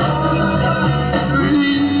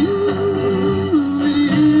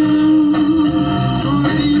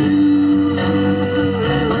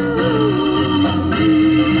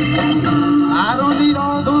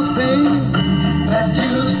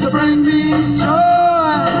 To bring me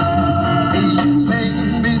joy, you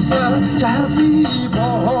made me such a happy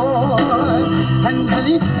boy, and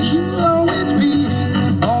honey, you'll always be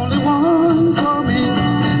only one for me.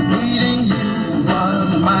 Meeting you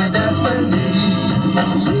was my destiny.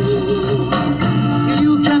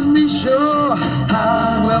 You can be sure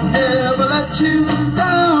I will never let you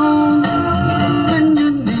down. When you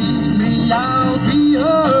need me, I'll be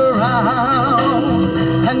around,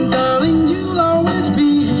 and darling, you'll always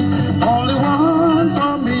be only one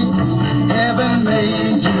for me. Heaven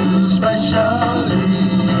made you specially.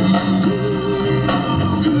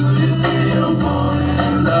 Could it be I'm falling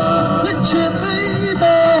in love with you,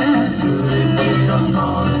 baby? Could it be I'm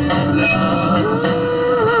falling in love?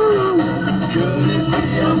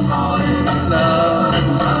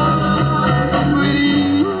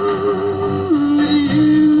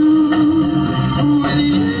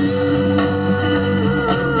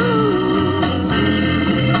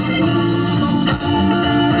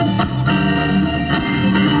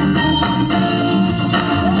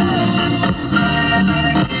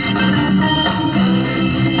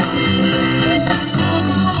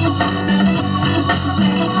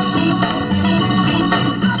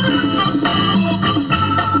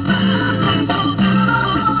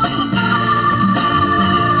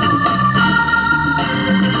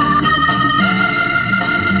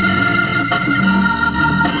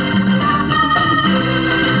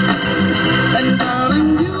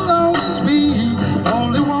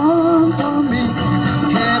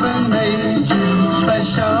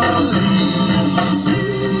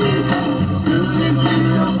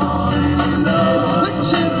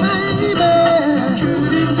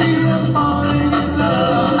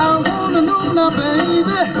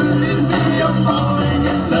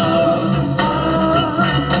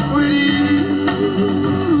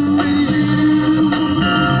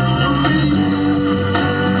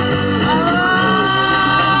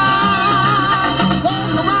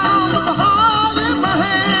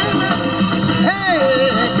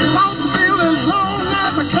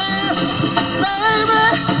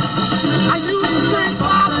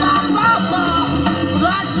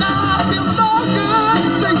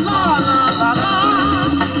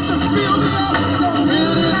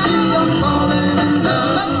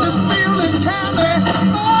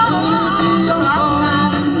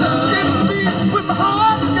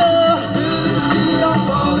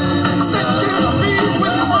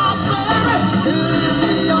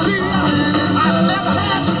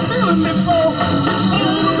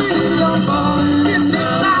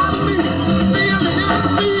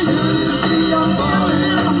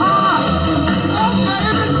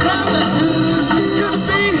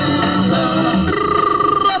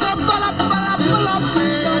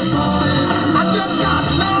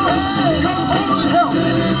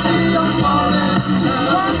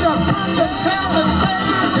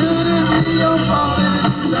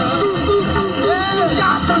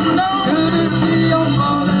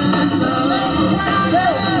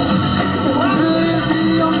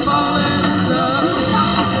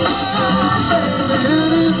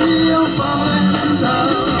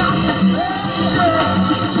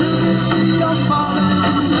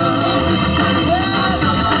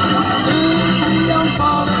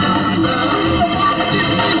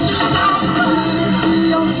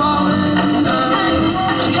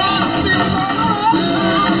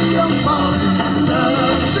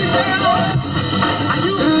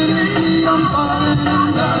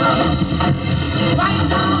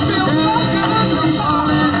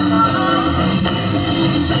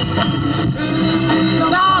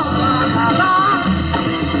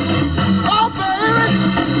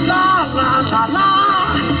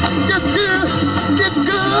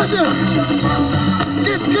 to me.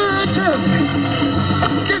 Get good to me.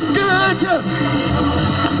 Get good to me.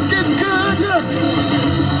 Get good to me.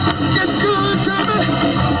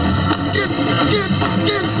 Get good to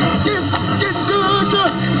me. Get good to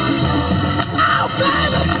me. Oh,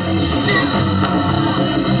 baby.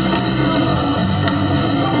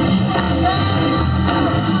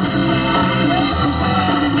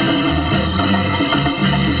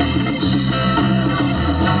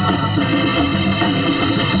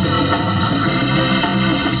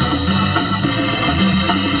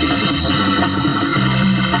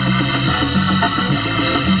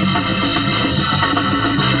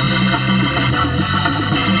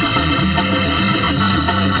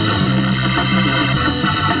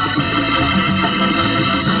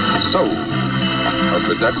 Soul, a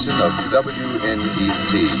production of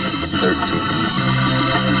WNET 13.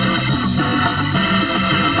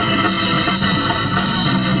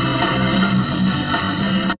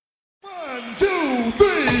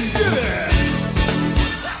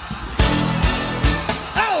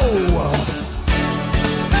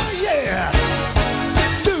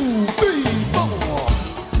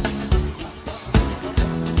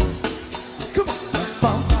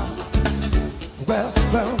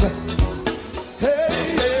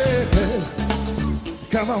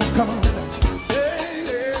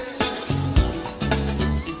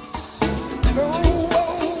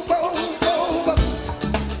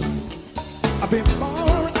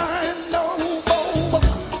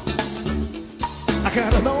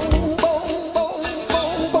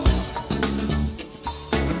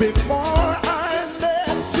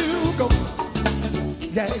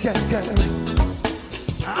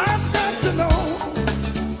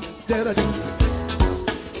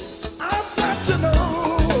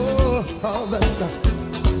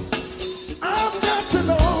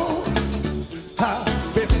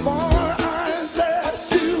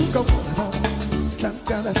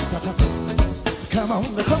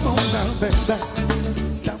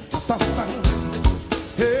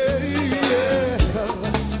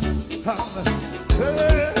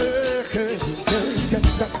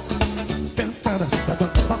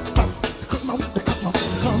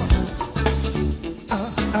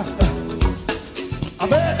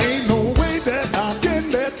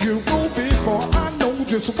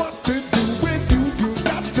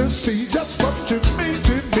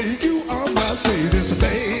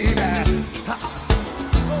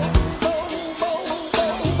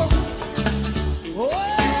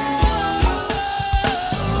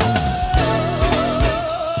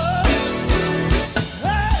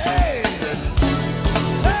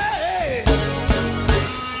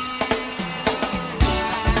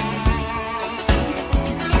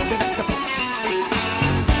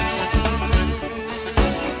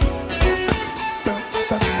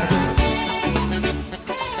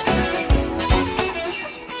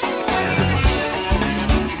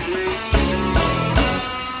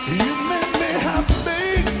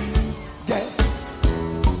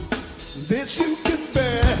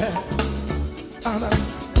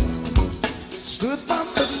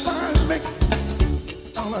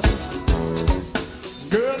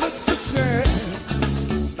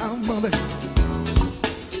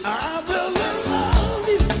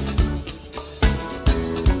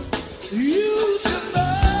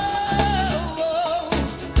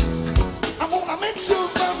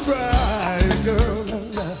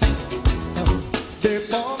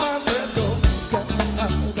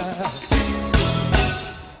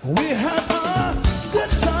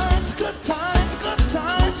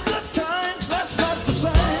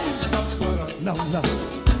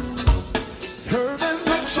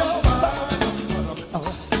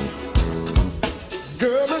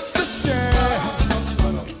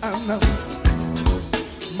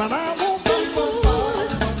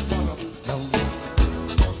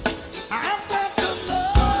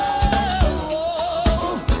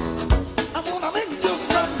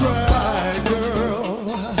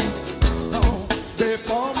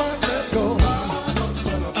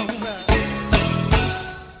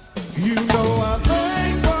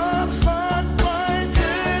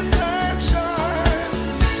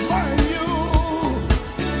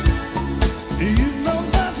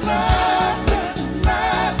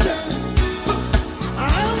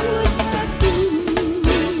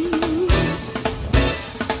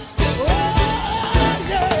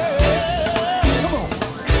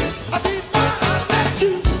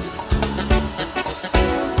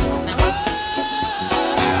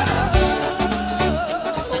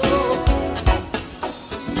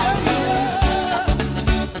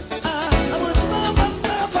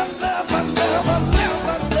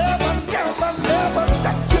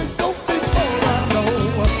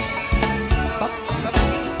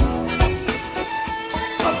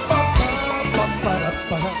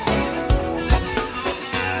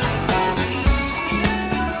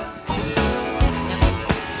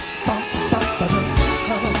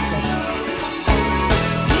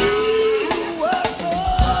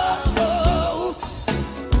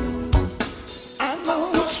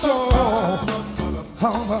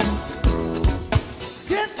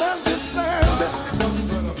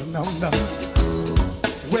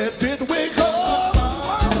 Where did we go?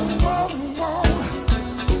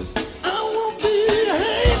 I won't be a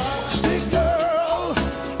hasty girl.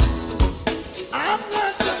 I'm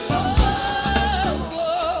not to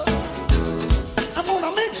love. I'm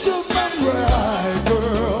gonna make sure I'm right,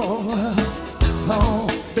 girl. Oh,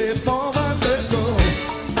 before I let go.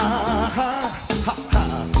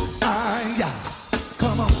 Yeah.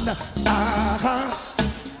 Come on now.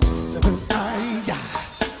 Yeah.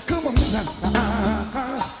 Come on now.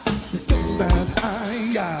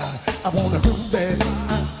 I wanna do that.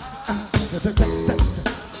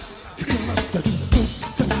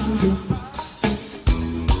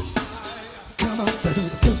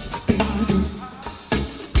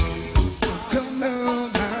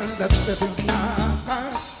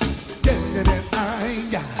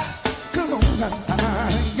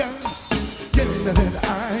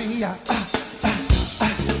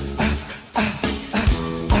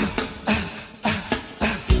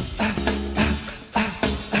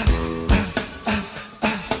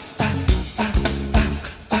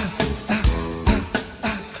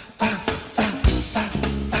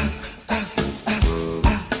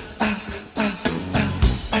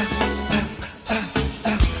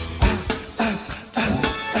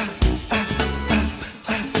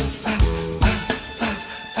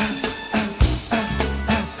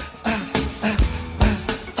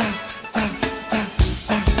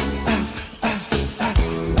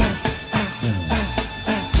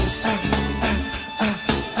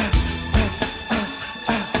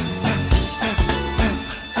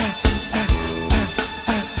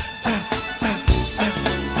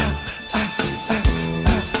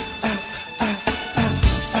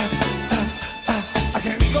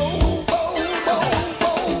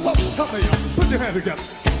 Together.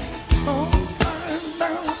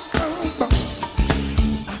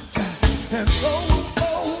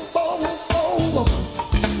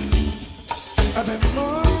 I've been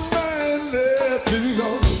running to go.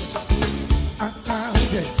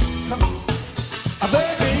 Come on.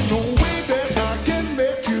 There ain't no way that I can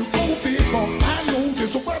let you go before I know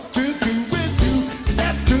just what to do with you.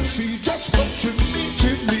 Got to see just what you need to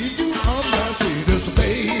leave you on my sweetest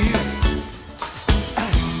baby.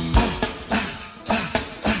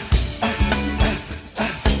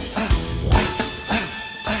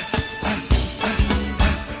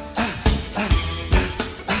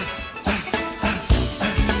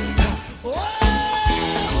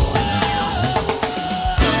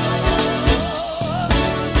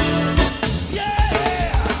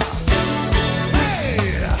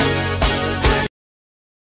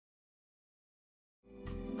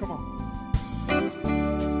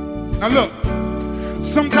 Now look,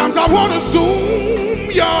 sometimes I wanna zoom,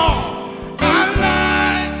 y'all. I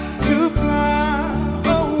like to fly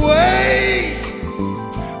away.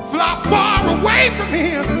 Fly far away from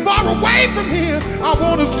here, far away from here. I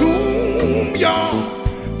wanna zoom, y'all.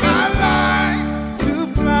 I like to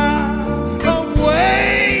fly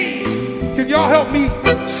away. Can y'all help me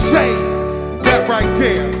say that right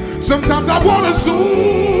there? Sometimes I wanna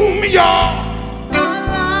zoom, y'all.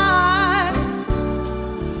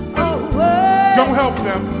 Don't help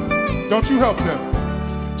them. Don't you help them.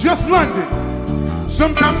 Just London.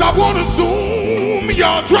 Sometimes I wanna zoom,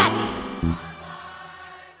 y'all drop.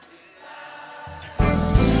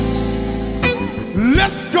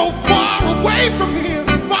 Let's go far away from here,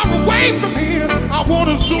 far away from here. I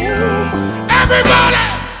wanna zoom. Everybody!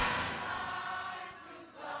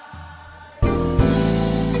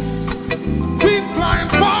 We flying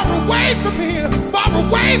far away from here, far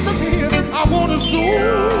away from here. I wanna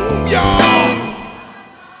zoom, y'all.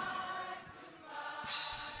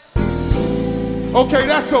 Okay,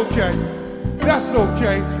 that's okay. That's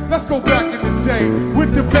okay. Let's go back in the day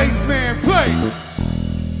with the bass man play.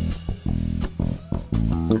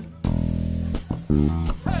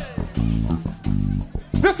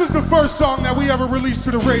 This is the first song that we ever released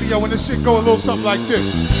to the radio, and this shit go a little something like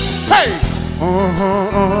this. Hey!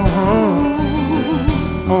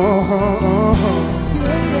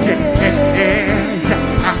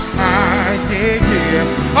 Yeah.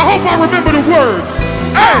 I hope I remember the words.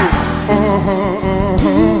 Hey!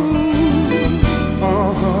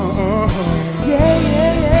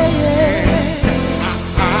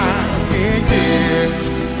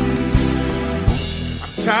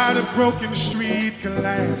 I'm tired of broken street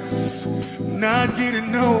glass, not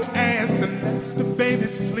getting no ass unless the baby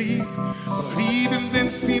sleep. But even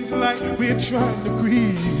then seems like we're trying to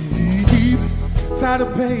grieve. Tired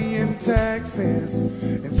of paying taxes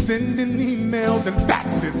and sending emails and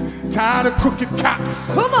faxes. Tired of crooked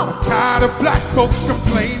cops. Come on. I'm tired of black folks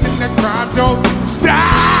complaining that crime don't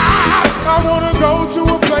stop. I wanna go to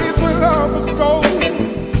a place where lovers go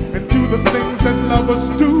and do the things that lovers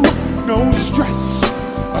do. No stress,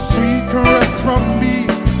 a sweet caress from me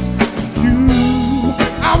to you.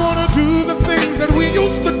 I wanna do the things that we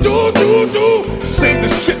used to do. Say the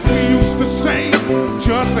shit we used to say.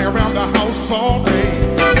 Just lay around the house all day,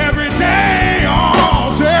 every day,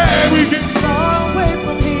 all day. We get far away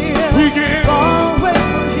from here. We get far away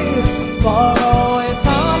from here. Far away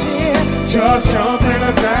from here. Just jump in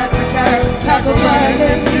a taxi cab, Pack a bag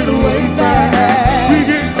and get away fast. We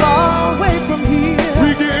get far away from here. We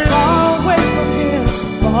get far away from here.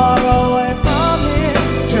 Far away from here.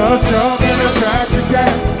 Just jump in a taxi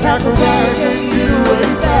cab, pack a bag and get away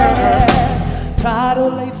fast. Tired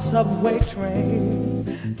of late subway trains,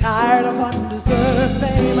 tired of undeserved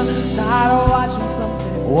fame, tired of watching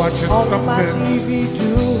something on my TV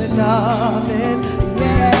doing nothing.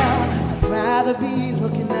 Yeah, I'd rather be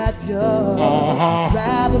looking at you,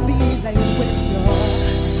 rather be laying with you.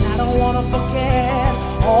 I don't wanna forget.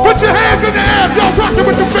 Put your hands in the air, y'all rockin'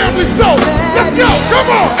 with the family soul. Let's go, come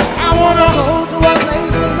on. I wanna go to a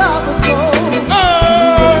place where love is gold.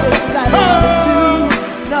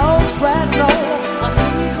 No stress, no a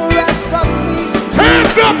sweet caress from me.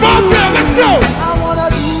 Hands up out there, let's go. I wanna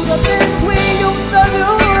do the things we used to do,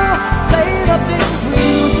 say the things we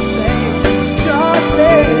used to say. Just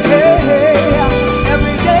say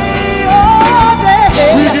every day, all day.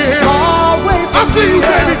 We get away from I see you,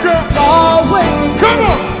 baby girl. Away. Come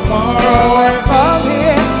on. Far away from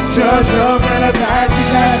here. Just jump in a taxi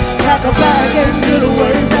cab, pack a bag and get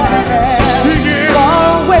away fast. We get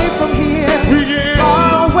far away from here. We get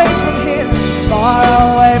far away from here. Far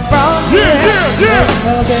away from here. Yeah.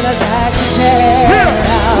 Jump in a taxi cab.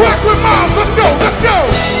 Yeah. Rock with Miles. Let's go. Let's go.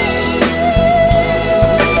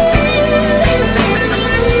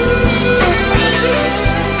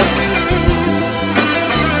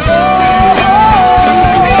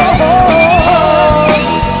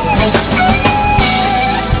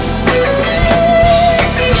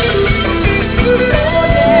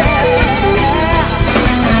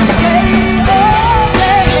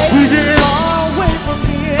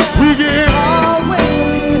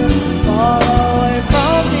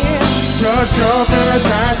 Jump in a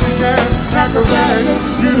taxi cab, pack a bag,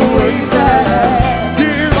 get away fast.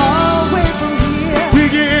 Get far away from here. We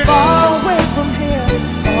get far away from here.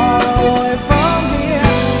 Far away from here.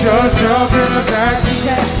 Just jump in a taxi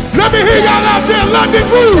cab. Let me hear y'all out there, London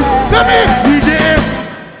Crew. Let me.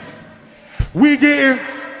 We get.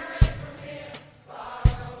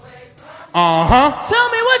 Tell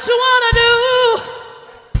me what you wanna do.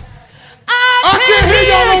 I can't hear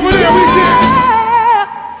y'all over there.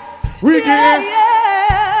 We get.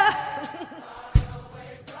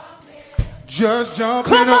 Just jump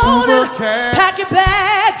in an Uber cab. Pack your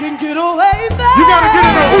bag and get away fast. You gotta get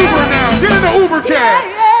in the Uber now. Get in the Uber cab.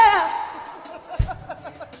 Yeah.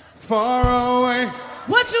 Far away.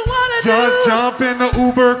 What you wanna Just do? jump in the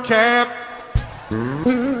Uber cab.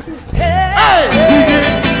 Hey. We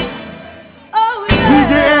get. Oh yeah. We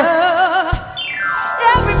get.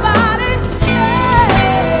 Everybody.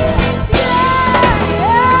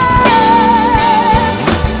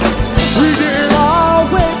 We get. Far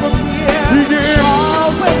away from here. We get.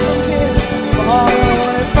 Far away from here. Far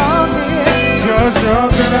away from here. Just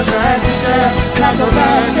jump in a taxi cab. Pack a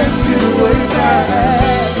bag and get away fast.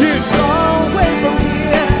 Get. Far away from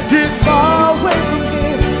here. Get. Far away from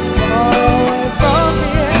here. Far away from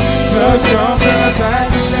here. Just jump in a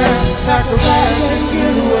taxi cab. Pack a bag and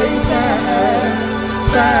get away fast.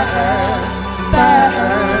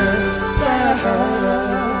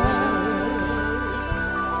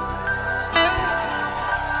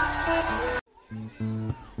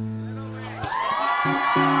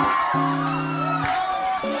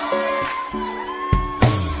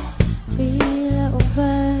 Three little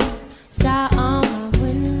birds sat on my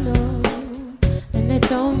window, and they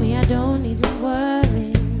told me I don't need to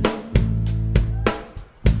worry.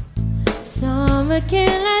 Summer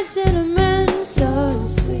came like cinnamon, so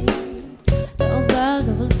sweet. Little girls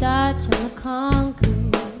that will touch on the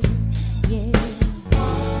concrete. Yeah.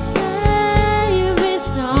 Maybe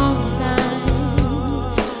sometimes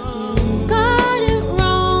you got it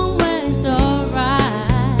wrong when it's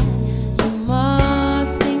alright. The more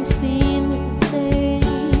things seem to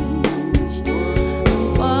change,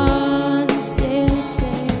 but they stay the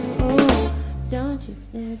same. Oh, don't you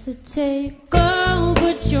hesitate, girl,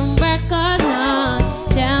 put your record on.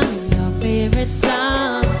 Tell me your favorite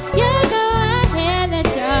song. You go ahead, let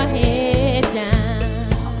your head down.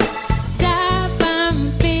 Sapphire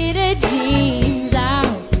faded jeans, I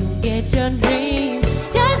hope you get your dream.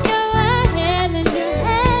 Just go ahead, let your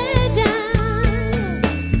head down.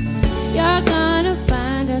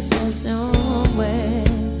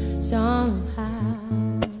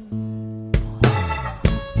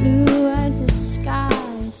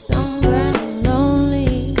 somewhere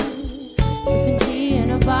lonely, sipping tea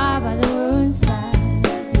in a bar by the roadside.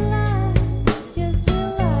 Just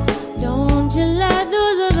relax. Don't you let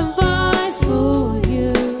those other boys fool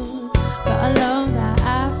you. Got a love that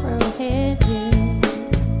Afro head did.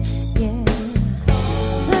 Yeah.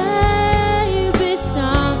 Baby,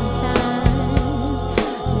 sometimes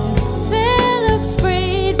we feel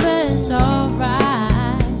afraid, but it's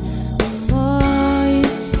alright. The more you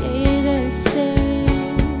stay the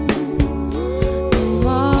same, the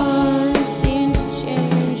more you seem to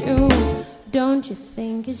change. Ooh, don't you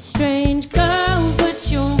think it's strange? Go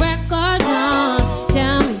put your records on.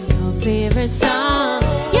 Tell me your favorite song.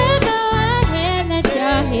 You go ahead, let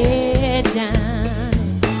your head down.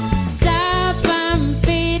 Sapphire and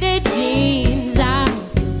faded jeans. I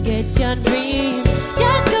hope you get your dream.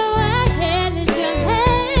 Just go ahead, let your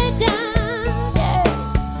head down. Yeah.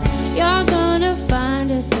 You're gonna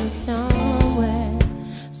find us somewhere,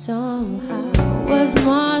 somehow. Was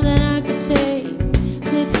more than I could take.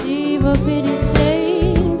 Could see what pity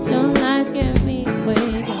say. Some nights get me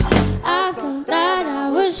awake. I thought that I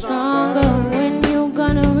was stronger. When you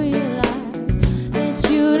gonna realize that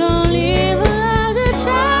you don't even have to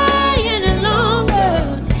try any longer?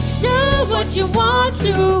 Do what you want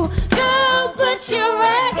to. Go put your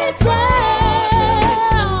records on.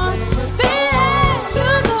 Baby, you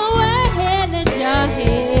go ahead, let your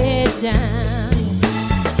head down.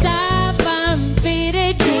 Sapphire and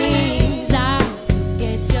faded jeans. I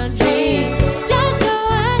get your dream. Just go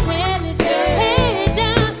ahead, let your head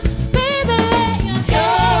down. Baby, let your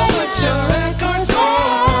head Put your records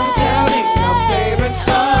on, tell me your favorite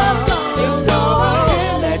song. Just go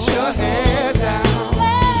ahead, let your head down.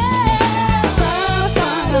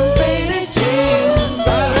 Sapphire and faded jeans. I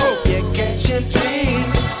hope you get your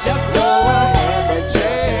dreams. Just go ahead, let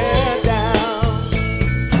your head down.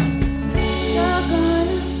 You're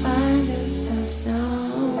gonna find us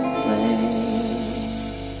somewhere,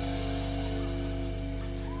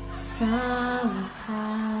 somehow.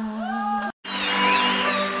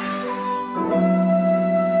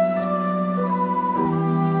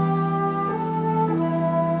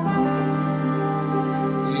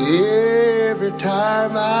 Every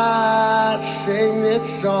time I sing this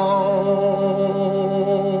song,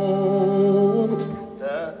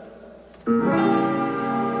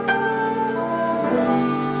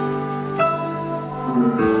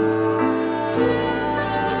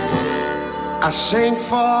 I sing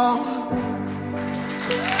for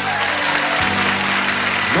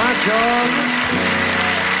my Georgia.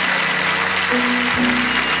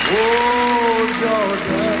 Oh,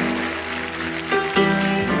 Georgia.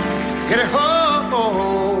 Get it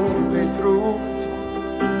home, they through.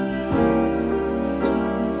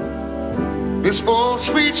 This old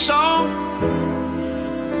sweet song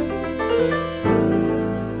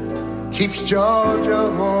keeps Georgia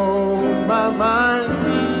on my mind.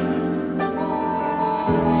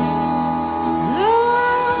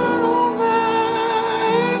 Lord, oh,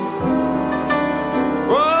 man.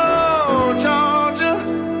 Oh, Georgia,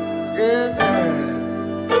 yeah.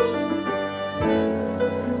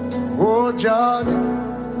 Oh, Georgia,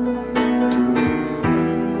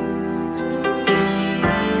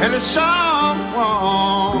 and the song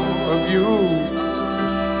of you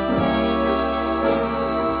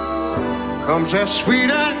comes as sweet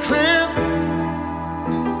and clear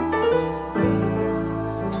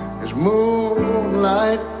as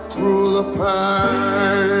moonlight through the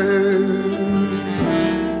pine.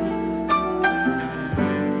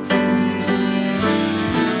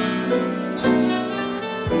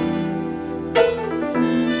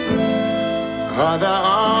 Other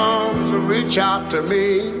arms reach out to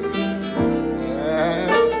me, yeah.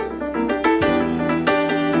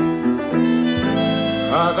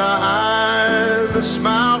 Other eyes that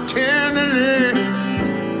smile tenderly,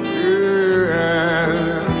 yeah.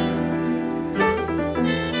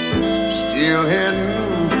 Still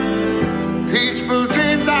hidden peaceful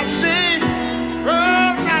dreams I see.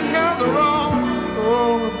 Oh, I know the wrong.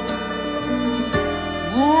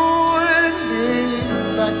 Oh, and lead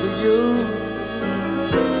back to you.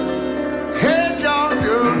 Hey,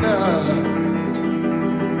 Georgia, now.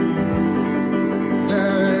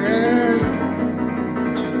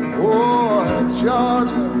 Oh,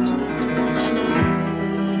 Georgia.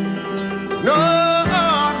 No, no,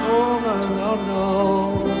 no, no,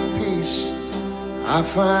 peace I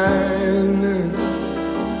find.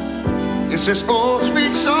 It's this old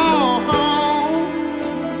sweet song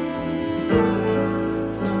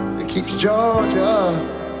that keeps Georgia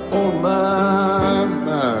on my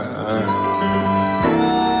mind.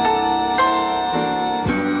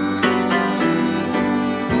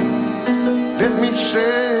 Let me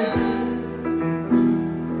say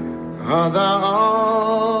other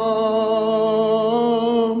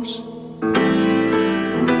arms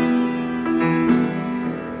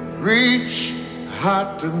reach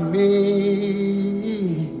out to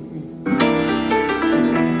me.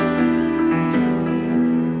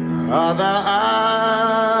 Other eyes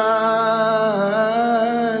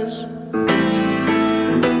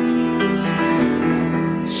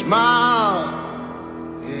smile,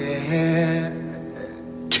 yeah,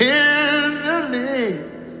 tenderly.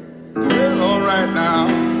 Well, all right now.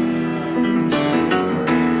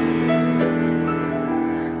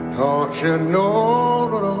 Don't you know,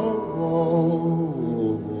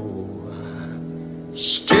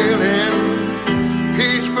 still in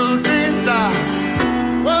peaceful dreams I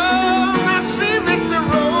see Mr.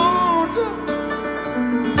 Road.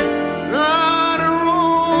 The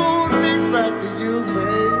road leads back to you,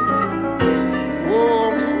 babe. Oh,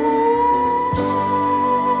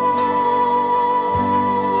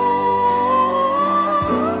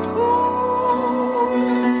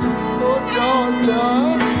 Georgia,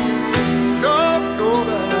 don't go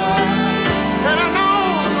that. And I know,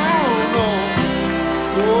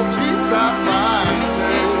 no peace I find.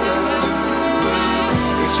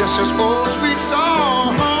 It's just this old sweet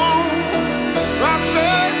song.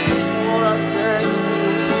 What I said,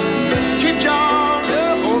 keep Georgia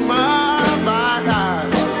on my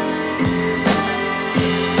mind.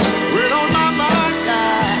 We're on my mind,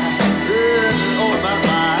 guys. Yeah, on my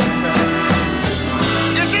mind.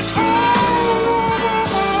 It's this old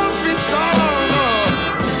sweet song.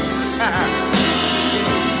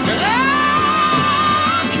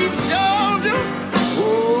 Keep Georgia,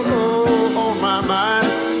 on my mind.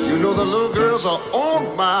 You know the little girls are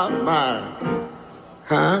on my mind.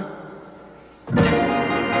 Huh?